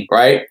clean,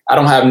 right? I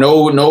don't have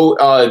no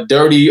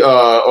dirty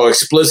or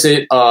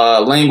explicit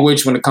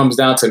language when it comes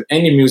down to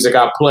any music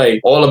I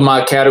play. All of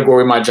my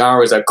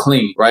genres are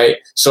clean, right?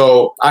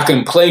 So I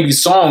can play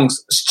these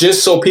songs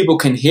just so people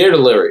can hear the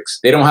lyrics.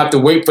 They don't have to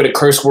wait for the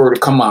curse word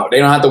to come out. They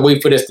don't have to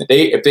wait for this.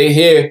 If they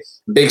hear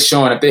Big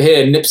Sean, if they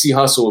hear Nipsey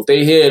Hussle, if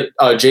they hear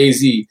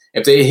Jay-Z,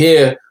 if they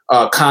hear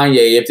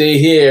Kanye, if they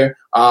hear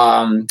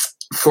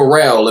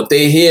Pharrell, if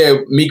they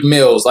hear Meek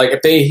Mills, like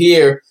if they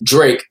hear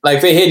Drake, like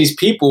if they hear these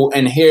people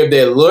and hear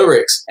their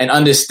lyrics and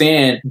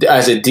understand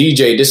as a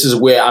DJ, this is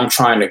where I'm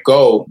trying to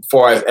go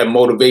for as a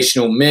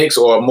motivational mix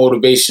or a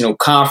motivational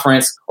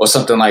conference or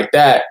something like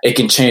that, it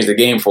can change the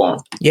game for them.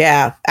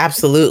 Yeah,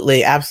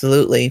 absolutely.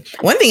 Absolutely.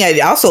 One thing I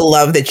also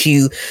love that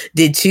you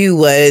did too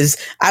was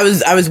I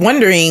was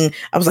wondering,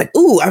 I was like,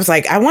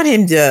 I want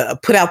him to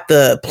put out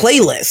the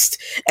playlist.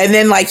 And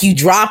then like you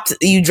dropped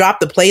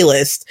the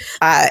playlist.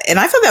 And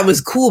I thought that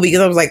was cool because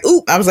I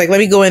was like, let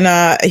me go and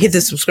hit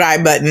the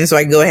subscribe button so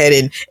I can go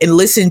ahead and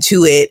listen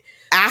to it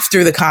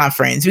after the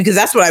conference, because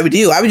that's what I would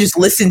do. I would just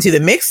listen to the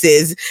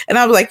mixes and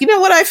I was like, you know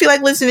what I feel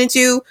like listening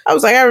to? I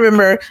was like, I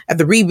remember at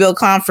the Rebuild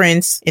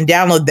conference and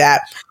download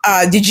that.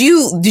 Did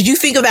you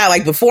think of that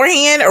like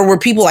beforehand, or were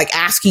people like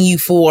asking you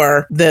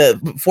for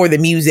the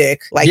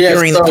music like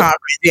during the conference?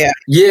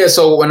 Yeah.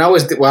 So when I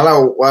was while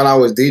I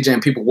was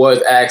DJing, people was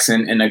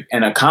asking in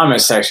a comment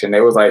section.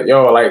 They was like,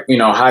 yo, like, you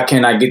know, how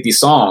can I get these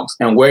songs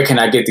and where can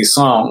I get these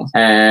songs?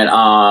 And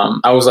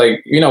I was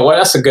like, you know what,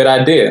 that's a good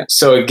idea.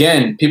 So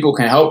again, people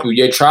can help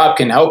you. Your tribe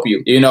can help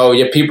you. You know,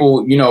 your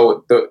people, you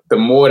know, the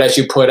more that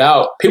you put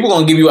out, people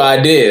gonna give you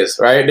ideas,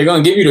 right? They're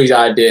gonna give you these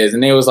ideas.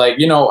 And they was like,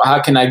 you know,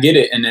 how can I get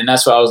it? And then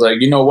that's why I was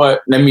like, you know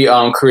what? Let me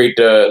create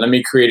a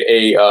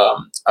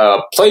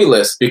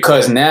playlist,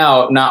 because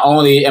now not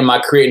only am I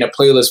creating a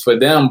playlist for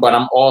them, but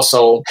I'm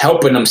also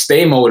helping them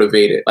stay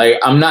motivated. Like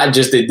I'm not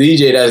just a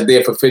DJ that's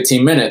there for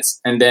 15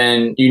 minutes and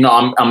then, you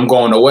know, I'm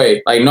going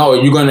away. Like, no,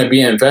 you're going to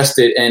be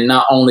invested in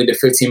not only the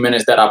 15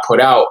 minutes that I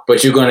put out,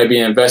 but you're going to be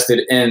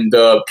invested in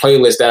the playlist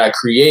that I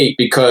create,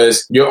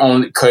 because you're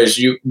going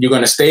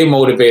to stay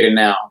motivated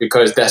now,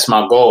 because that's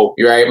my goal.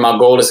 Right? My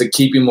goal is to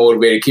keep you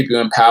motivated, keep you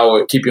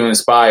empowered, keep you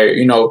inspired,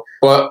 you know.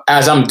 But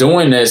as I'm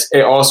doing this,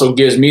 it also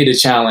gives me the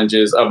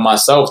challenges of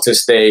myself to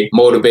stay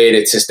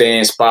motivated, to stay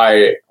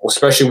inspired,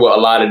 especially with a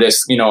lot of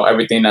this, you know,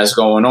 everything that's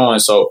going on.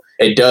 So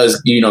it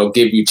does, you know,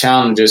 give you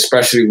challenges,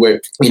 especially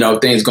with, you know,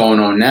 things going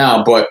on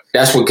now. But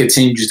that's what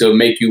continues to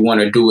make you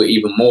want to do it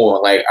even more.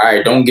 Like, all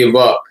right, don't give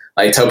up.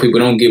 Like, tell people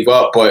don't give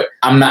up, but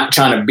I'm not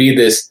trying to be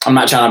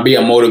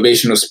a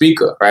motivational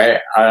speaker,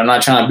 right? I'm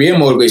not trying to be a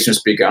motivational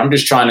speaker. I'm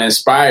just trying to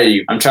inspire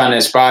you. I'm trying to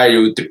inspire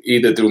you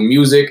either through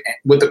music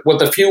with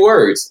a few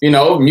words, you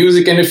know,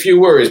 music and a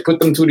few words, put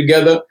them two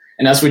together.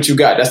 And that's what you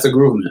got. That's the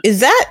Groovement. Is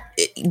that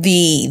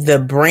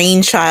the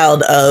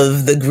brainchild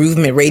of the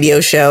Groovement radio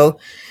show?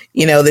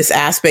 You know, this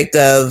aspect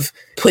of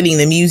putting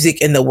the music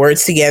and the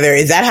words together.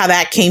 Is that how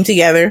that came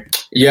together?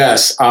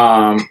 Yes.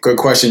 Good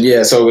question.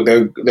 Yeah. So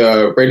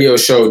the radio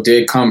show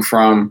did come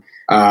from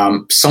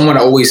someone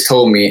always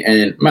told me,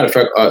 and matter of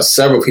fact,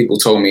 several people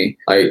told me,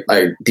 like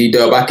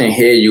D-Dub, I can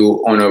hear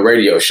you on a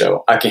radio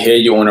show. I can hear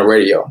you on a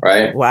radio,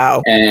 right?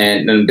 Wow.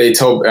 And they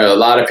told, a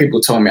lot of people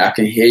told me, I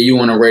can hear you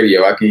on a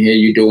radio. I can hear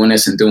you doing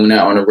this and doing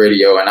that on the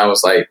radio. And I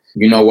was like,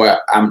 you know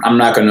what? I'm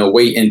not going to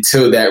wait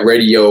until that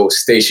radio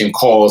station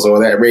calls or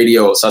that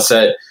radio. So I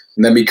said,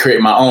 let me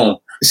create my own.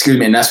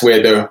 And that's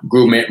where the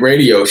Groovement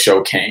radio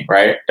show came,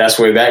 right? That's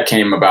where that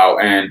came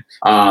about. And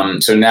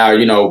so now,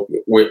 you know,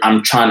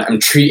 I'm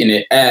treating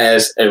it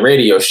as a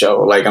radio show.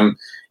 Like I'm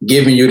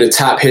giving you the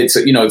top hits,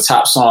 you know, the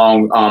top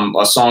song,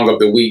 a song of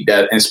the week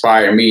that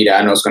inspired me,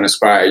 that I know is going to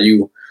inspire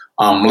you.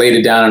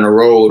 Later down on the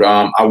road,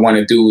 I want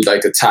to do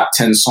like the top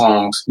 10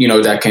 songs, you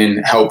know, that can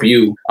help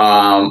you,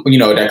 you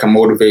know, that can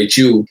motivate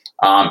you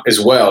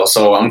as well.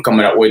 So I'm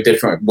coming up with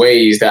different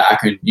ways that I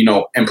can, you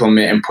know,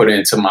 implement and put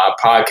into my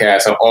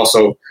podcast. I'm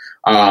also,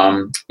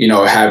 you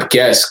know, have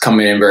guests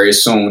coming in very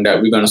soon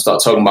that we're going to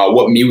start talking about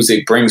what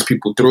music brings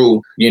people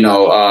through, you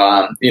know,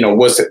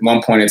 what's at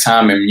one point in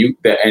time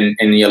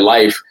in your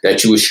life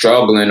that you were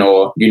struggling,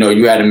 or, you know,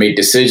 you had to make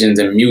decisions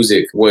and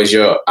music was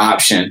your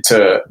option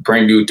to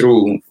bring you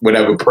through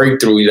whatever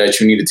breakthrough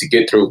that you needed to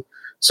get through.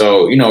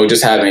 So, you know,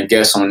 just having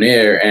guests on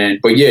there.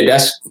 But yeah,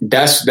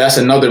 that's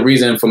another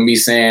reason for me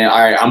saying, all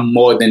right, I'm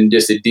more than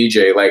just a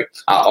DJ. Like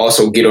I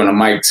also get on a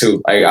mic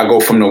too. Like I go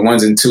from the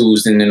ones and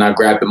twos and then I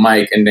grab the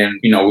mic and then,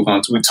 you know,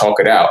 we talk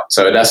it out.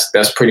 So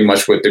that's pretty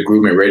much what the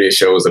Groovement radio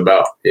show is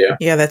about. Yeah.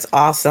 Yeah, that's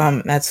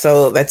awesome. That's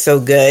so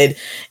good.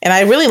 And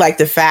I really like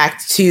the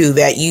fact too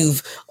that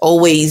you've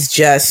always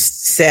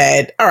just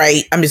said, all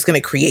right, I'm just going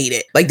to create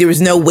it. Like there was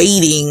no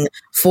waiting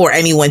for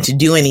anyone to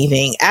do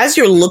anything. As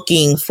you're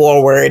looking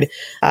forward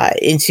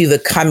into the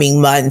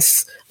coming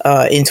months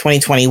in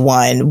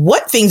 2021,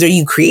 what things are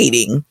you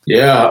creating?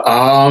 So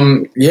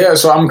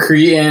I'm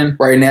creating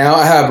right now.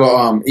 I have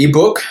an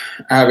ebook.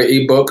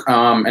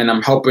 And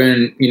I'm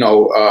helping, you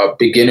know,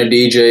 beginner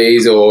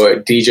DJs or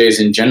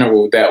DJs in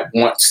general that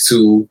want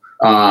to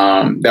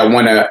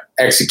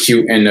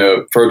execute in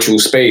a virtual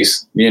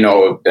space, you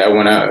know, that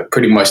want to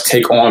pretty much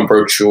take on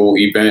virtual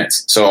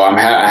events. So I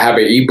have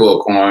an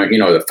ebook on, you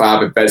know, the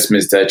 5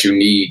 investments that you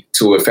need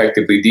to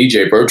effectively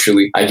DJ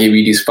virtually. I give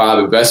you these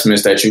 5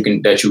 investments that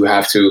you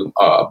have to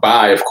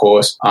buy, of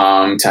course,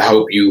 to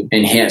help you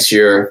enhance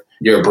your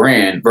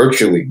brand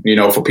virtually, you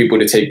know, for people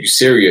to take you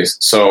serious.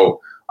 So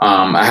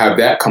I have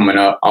that coming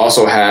up. I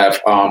also have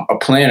a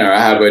planner. I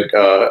have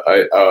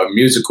a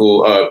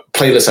musical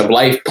playlist of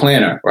life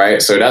planner,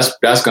 right? So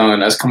that's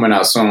coming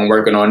out soon. I'm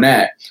working on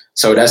that.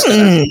 So that's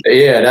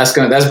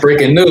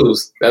breaking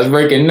news. That's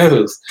breaking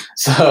news.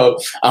 So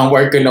I'm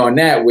working on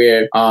that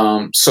where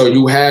so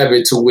you have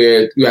it to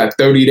where you have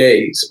 30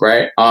 days,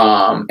 right?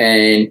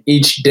 And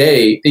each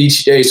day,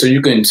 so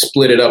you can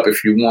split it up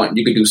if you want.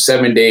 You could do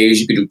 7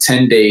 days, you could do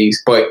 10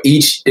 days, but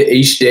each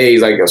day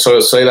is like, so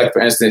say like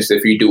for instance,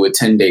 if you do it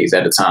 10 days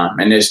at a time,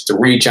 and there's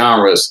 3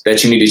 genres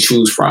that you need to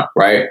choose from,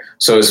 right?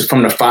 So it's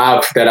from the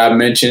 5 that I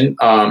mentioned.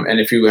 And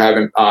if you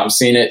haven't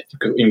seen it,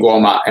 you can go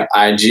on my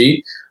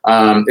IG.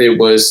 It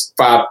was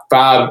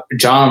five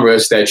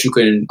genres that you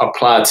can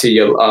apply to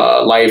your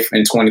life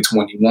in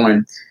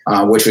 2021,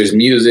 which was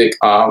music.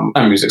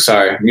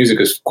 Music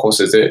is, of course,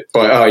 is it.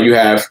 But you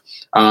have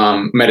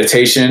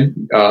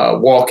meditation,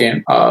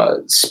 walking,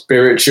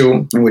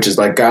 spiritual, which is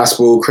like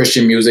gospel,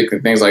 Christian music,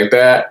 and things like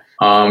that.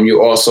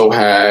 You also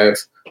have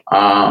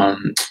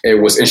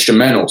it was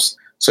instrumentals.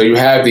 So you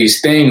have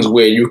these things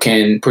where you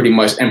can pretty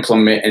much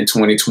implement in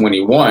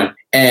 2021.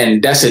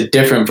 And that's a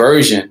different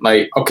version.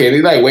 Like, okay,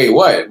 they're like, wait,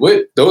 what?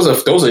 What? Those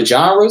are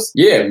genres?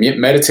 Yeah,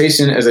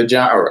 meditation is a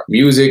genre.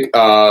 Music,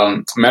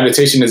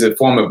 meditation is a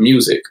form of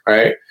music,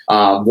 right?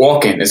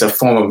 Walking is a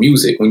form of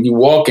music. When you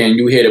walk in,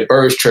 you hear the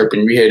birds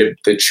chirping, you hear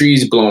the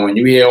trees blowing,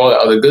 you hear all the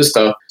other good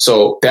stuff.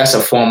 So that's a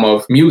form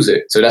of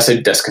music. So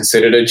that's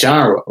considered a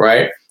genre,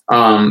 right?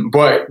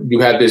 But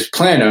you have this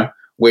planner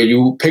where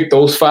you pick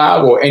those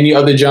 5 or any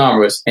other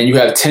genres, and you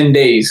have 10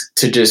 days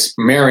to just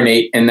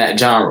marinate in that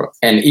genre.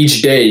 And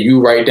each day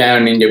you write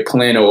down in your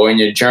planner or in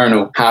your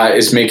journal how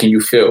it's making you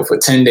feel for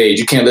 10 days.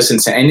 You can't listen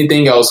to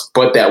anything else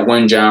but that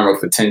one genre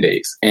for 10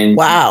 days. And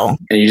wow.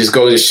 And you just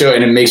go to the show,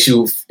 and it makes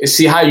you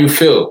see how you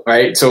feel,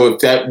 right? So if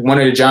that one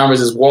of the genres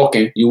is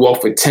walking, you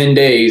walk for 10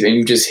 days and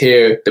you just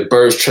hear the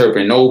birds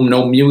chirping, no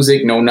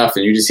music, no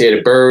nothing. You just hear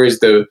the birds,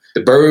 the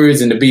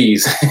birds and the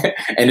bees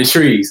and the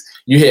trees.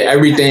 You hear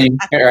everything,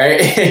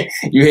 right?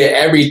 You hear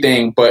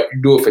everything, but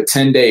you do it for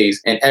 10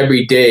 days. And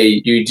every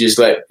day you just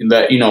let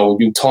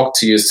you talk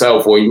to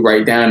yourself, or you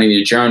write down in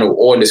your journal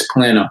or this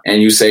planner,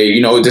 and you say,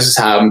 this is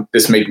how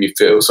this makes me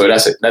feel. So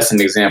that's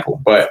an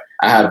example. But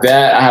I have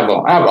that. I have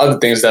other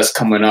things that's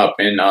coming up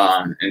in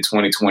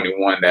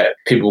 2021 that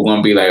people are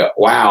gonna be like,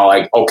 wow,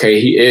 like, okay,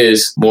 he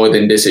is more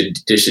than just a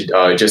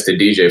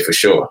DJ for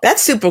sure.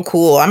 That's super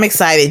cool. I'm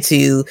excited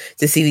to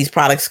see these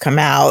products come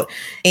out,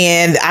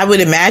 and I would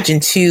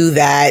imagine too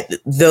that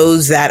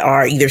those that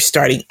are either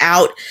starting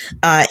out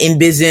in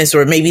business,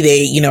 or maybe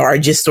they are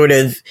just sort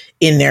of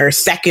in their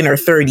second or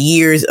third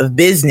years of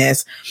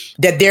business,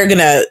 that they're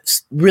gonna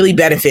really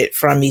benefit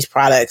from these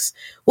products.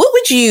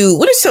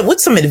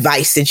 What's some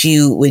advice that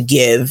you would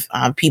give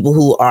people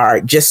who are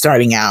just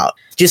starting out,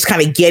 just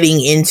kind of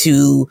getting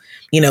into,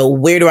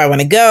 where do I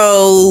want to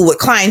go? What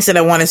clients that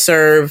I want to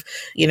serve?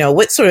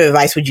 What sort of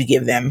advice would you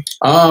give them?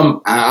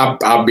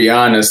 I'll be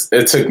honest.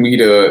 It took me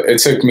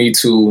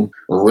to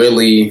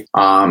really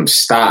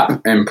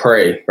stop and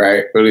pray,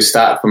 right? Really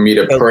stop for me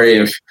to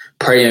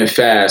pray and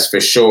fast,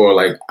 for sure.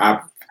 Like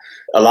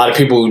a lot of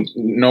people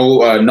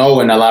know, and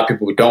a lot of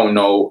people don't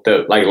know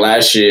that, like,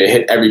 last year it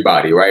hit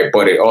everybody, right?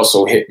 But it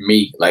also hit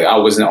me. Like, I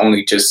wasn't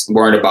only just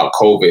worried about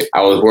COVID.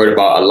 I was worried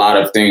about a lot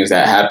of things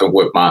that happened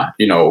with my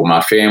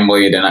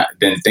family,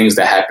 then things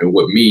that happened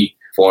with me.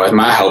 For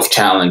my health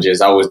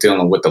challenges, I was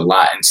dealing with a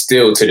lot, and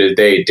still to this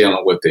day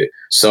dealing with it.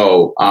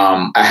 So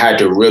I had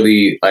to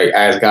really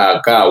ask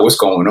God, what's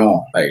going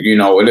on?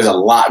 There's a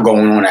lot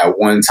going on at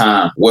one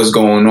time. What's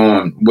going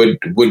on?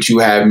 What you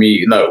have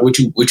me? What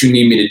you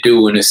need me to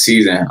do in this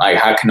season? Like,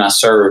 how can I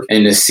serve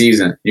in this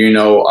season?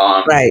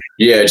 Right.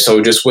 Yeah. So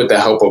just with the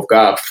help of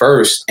God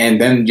first, and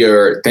then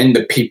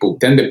the people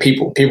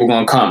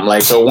gonna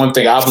come. So one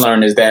thing I've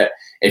learned is that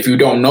if you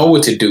don't know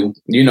what to do,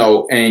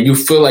 and you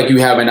feel like you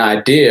have an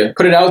idea,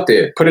 put it out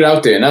there.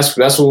 And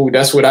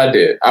that's what I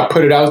did. I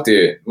put it out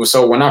there.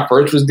 So when I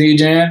first was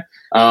DJing,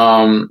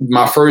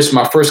 my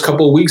first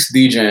couple of weeks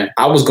DJing,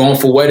 I was going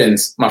for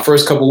weddings. My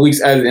first couple of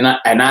weeks, and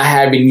I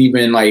haven't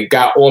even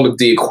got all of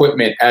the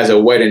equipment as a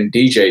wedding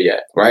DJ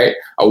yet, right?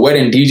 A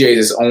wedding DJ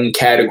is its own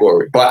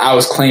category, but I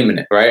was claiming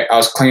it, right?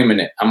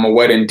 I'm a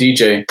wedding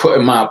DJ,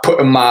 putting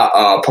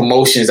my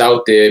promotions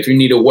out there. If you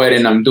need a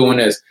wedding, I'm doing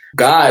this.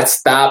 God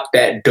stopped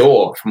that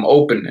door from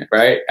opening,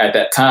 right, at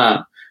that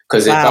time.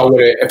 Because if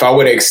I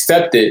would have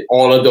accepted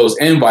all of those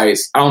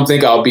invites, I don't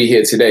think I'll be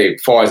here today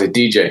as far as a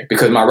DJ,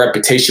 because my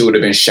reputation would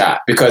have been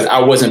shot, because I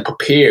wasn't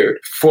prepared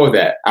for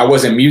that. I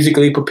wasn't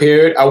musically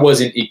prepared. I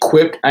wasn't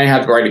equipped. I didn't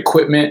have the right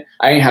equipment.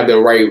 I didn't have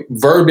the right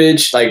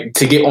verbiage,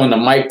 to get on the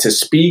mic to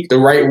speak the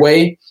right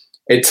way.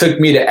 It took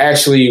me to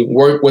actually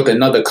work with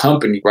another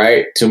company,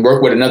 right? To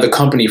work with another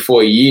company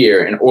for a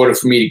year in order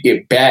for me to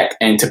get back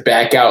and to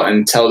back out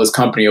and tell this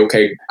company,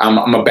 okay, I'm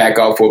going to back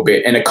out for a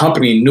bit. And the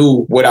company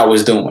knew what I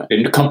was doing.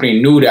 And the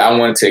company knew that I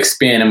wanted to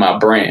expand in my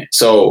brand.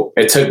 So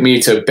it took me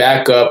to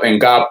back up,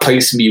 and God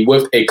placed me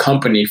with a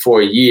company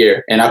for a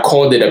year. And I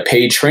called it a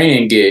paid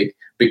training gig,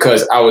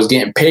 because I was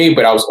getting paid,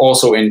 but I was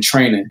also in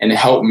training, and it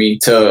helped me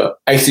to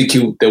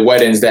execute the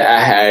weddings that I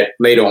had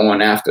later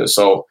on after.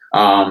 So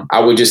I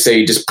would just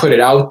say, just put it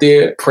out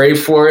there, pray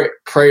for it,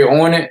 pray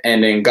on it,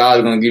 and then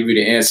God's going to give you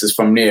the answers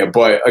from there.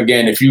 But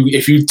again, if you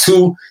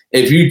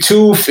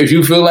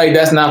feel like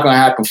that's not going to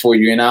happen for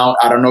you, and I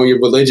don't know your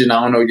religion, I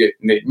don't know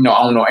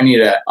I don't know any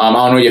of that. I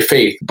don't know your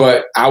faith,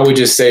 but I would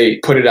just say,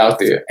 put it out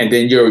there, and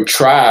then your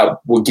tribe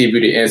will give you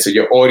the answer.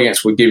 Your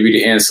audience will give you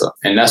the answer.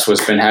 And that's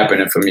what's been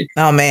happening for me.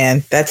 Oh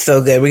man, that's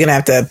so good. We're going to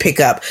have to pick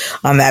up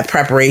on that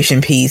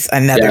preparation piece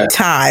another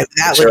time.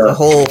 That was the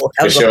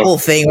whole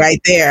thing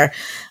right there.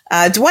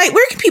 Dwight,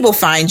 where can people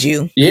find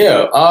you?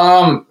 Yeah,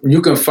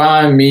 you can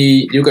find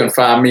me. You can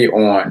find me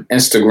on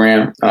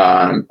Instagram,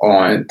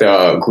 on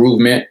the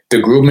Groovement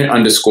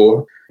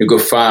 _. You can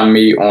find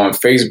me on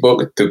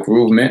Facebook, The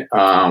Groovement.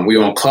 We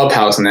on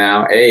Clubhouse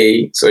now,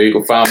 so you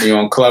can find me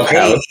on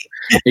Clubhouse.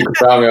 You can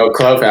find me on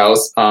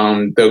Clubhouse,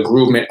 The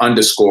Groovement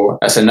 _.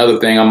 That's another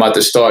thing. I'm about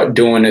to start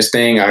doing this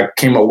thing. I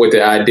came up with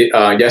it. I did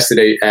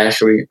yesterday,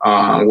 actually,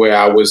 where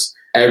I was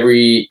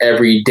every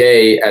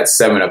day at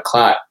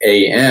 7:00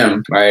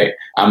 a.m. Right,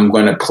 I'm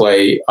gonna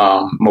play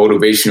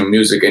motivational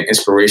music and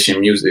inspiration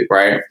music,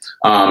 right,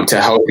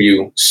 to help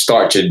you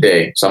start your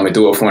day. So I'm gonna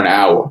do it for an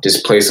hour.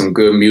 Just play some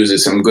good music,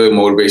 some good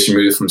motivation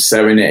music from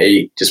 7 to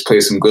 8. Just play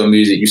some good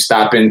music. You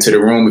stop into the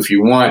room if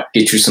you want.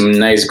 Get you some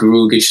nice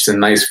groove. Get you some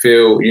nice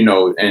feel.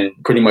 And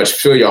pretty much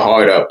fill your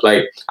heart up.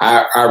 Like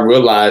I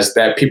realized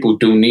that people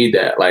do need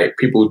that. Like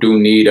people do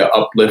need an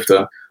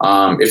uplifter.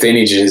 If they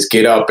need to just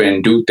get up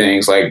and do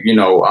things like,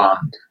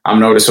 I'm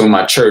noticing with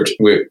my church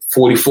with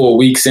 44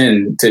 weeks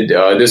into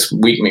this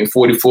week,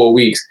 44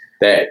 weeks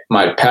that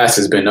my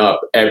pastor's been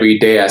up every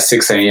day at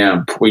 6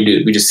 a.m.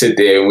 We just sit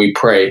there and we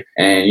pray,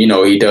 and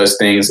he does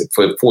things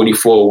for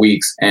 44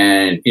 weeks,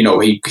 and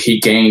he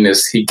gained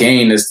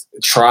this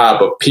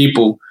tribe of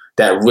people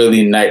that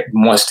really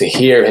wants to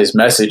hear his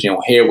message and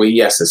hear what he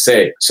has to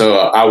say. So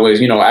I was,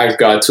 asked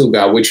God too,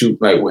 God,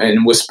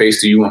 in what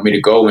space do you want me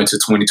to go into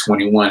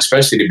 2021,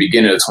 especially the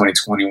beginning of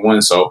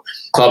 2021? So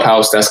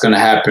Clubhouse, that's going to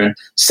happen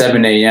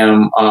 7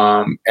 a.m.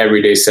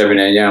 Every day, 7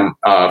 a.m.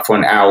 For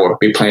an hour.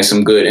 Be playing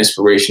some good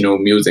inspirational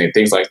music and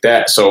things like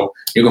that. So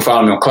you can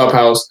follow me on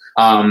Clubhouse,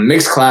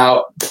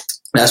 Mixcloud.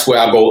 That's where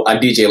I go. I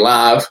DJ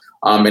live.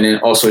 And then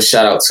also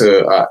shout out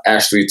to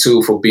Ashley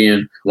too for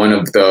being one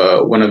of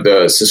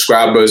the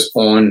subscribers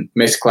on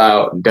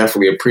Mixcloud.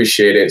 Definitely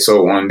appreciate it.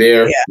 So on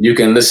there, you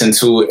can listen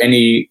to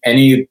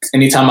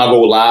anytime I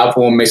go live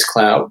on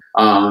Mixcloud.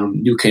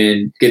 You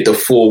can get the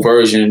full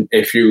version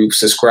if you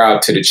subscribe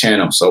to the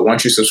channel. So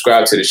once you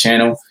subscribe to the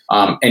channel,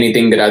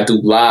 anything that I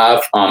do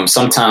live,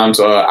 sometimes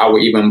I will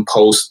even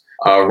post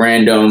a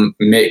random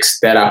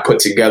mix that I put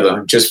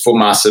together just for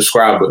my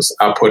subscribers.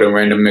 I'll put a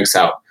random mix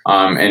out.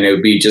 And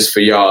it'll be just for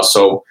y'all.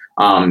 So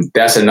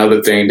that's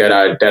another thing that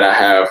I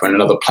have,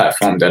 another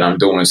platform that I'm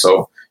doing.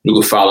 So you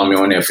can follow me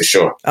on there for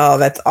sure. Oh,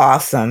 that's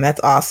awesome.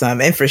 That's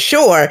awesome. And for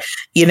sure,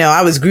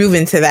 I was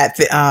grooving to that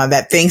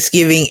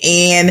Thanksgiving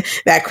and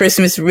that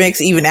Christmas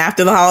mix even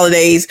after the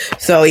holidays.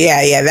 So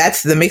yeah,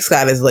 that's the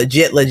Mixcloud is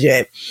legit.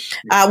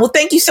 Well,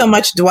 thank you so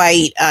much,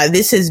 Dwight.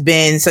 This has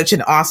been such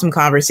an awesome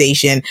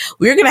conversation.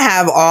 We're going to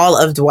have all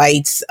of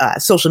Dwight's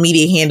social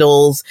media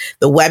handles,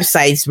 the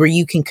websites where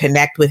you can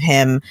connect with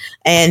him.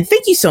 And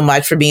thank you so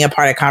much for being a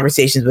part of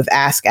Conversations with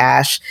Ask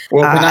Ash.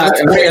 Well,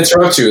 let me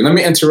interrupt you. Let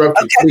me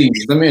interrupt you,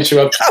 please. Let me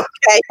interrupt you.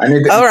 Okay. I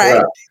need to all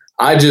right.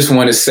 I just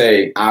want to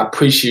say I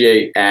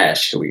appreciate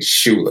Ashley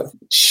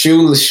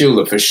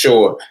Shula for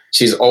sure.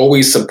 She's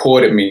always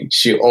supported me.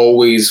 She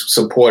always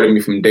supported me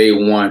from day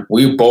one.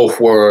 We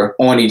both were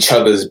on each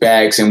other's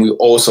backs, and we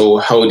also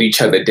held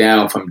each other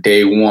down from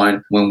day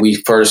one when we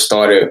first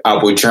started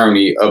our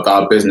journey of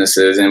our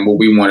businesses and what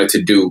we wanted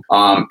to do.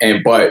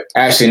 But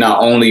Ashley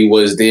not only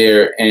was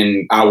there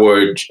in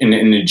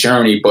the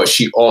journey, but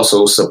she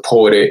also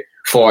supported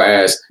far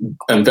as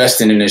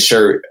investing in a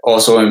shirt,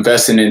 also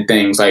investing in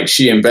things like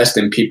she invests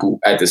in people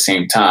at the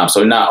same time.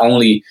 So not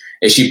only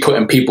is she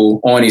putting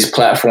people on these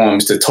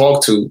platforms to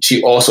talk to,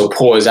 she also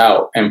pours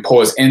out and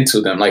pours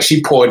into them. Like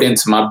she poured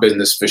into my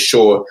business for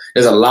sure.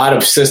 There's a lot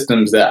of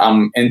systems that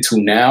I'm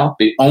into now,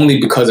 only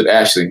because of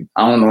Ashley.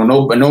 I don't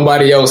know, but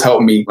nobody else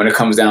helped me when it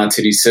comes down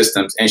to these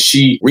systems. And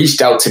she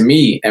reached out to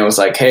me and was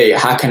like, hey,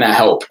 how can I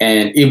help?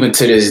 And even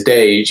to this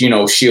day,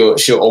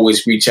 she'll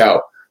always reach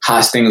out.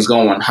 How's things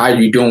going? How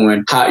you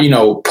doing?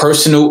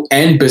 Personal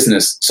and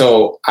business.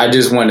 So I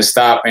just want to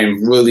stop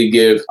and really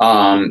give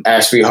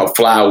Ashley her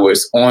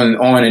flowers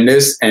on in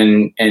this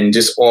and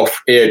just off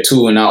air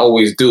too. And I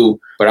always do.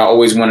 But I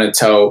always want to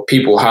tell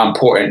people how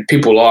important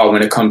people are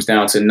when it comes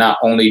down to not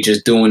only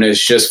just doing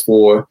this just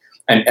for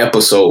an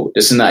episode.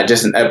 This is not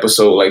just an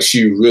episode. Like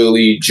she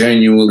really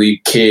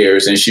genuinely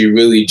cares and she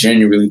really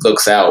genuinely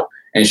looks out.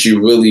 And she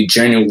really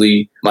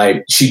genuinely,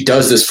 she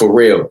does this for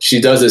real. She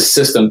does this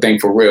system thing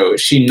for real.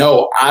 She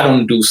know I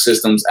don't do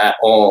systems at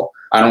all.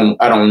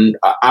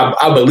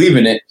 I believe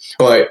in it,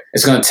 but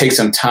it's going to take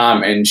some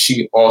time. And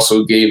she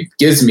also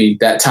gives me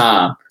that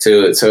time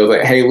to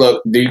like, hey,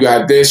 look, you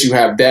have this, you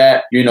have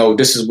that, you know,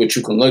 this is what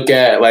you can look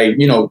at. Like,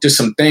 you know, just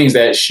some things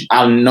that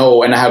I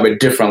know, and I have a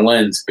different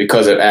lens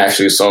because of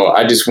Ashley. So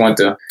I just want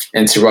to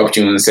interrupt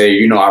you and say,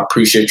 you know, I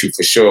appreciate you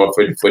for sure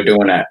for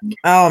doing that.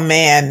 Oh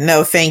man,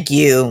 no, thank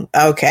you.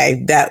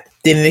 Okay, that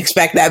didn't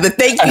expect that, but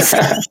thank you.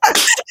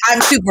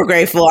 I'm super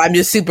grateful. I'm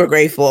just super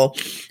grateful.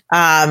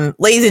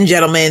 Ladies and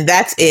gentlemen,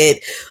 that's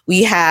it.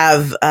 We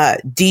have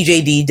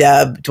DJ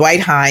D-Dub, Dwight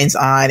Hines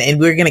on, and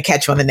we're going to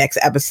catch you on the next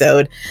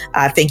episode.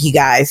 Thank you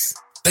guys.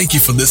 Thank you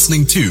for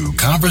listening to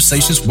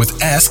Conversations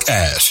with Ask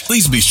Ash.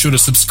 Please be sure to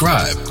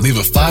subscribe, leave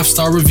a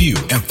 5-star review,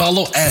 and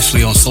follow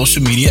Ashley on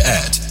social media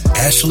at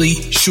Ashley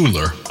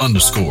Shuler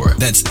 _.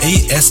 That's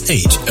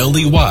ASHLEY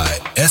SHULER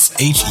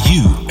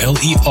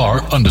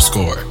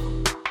 _.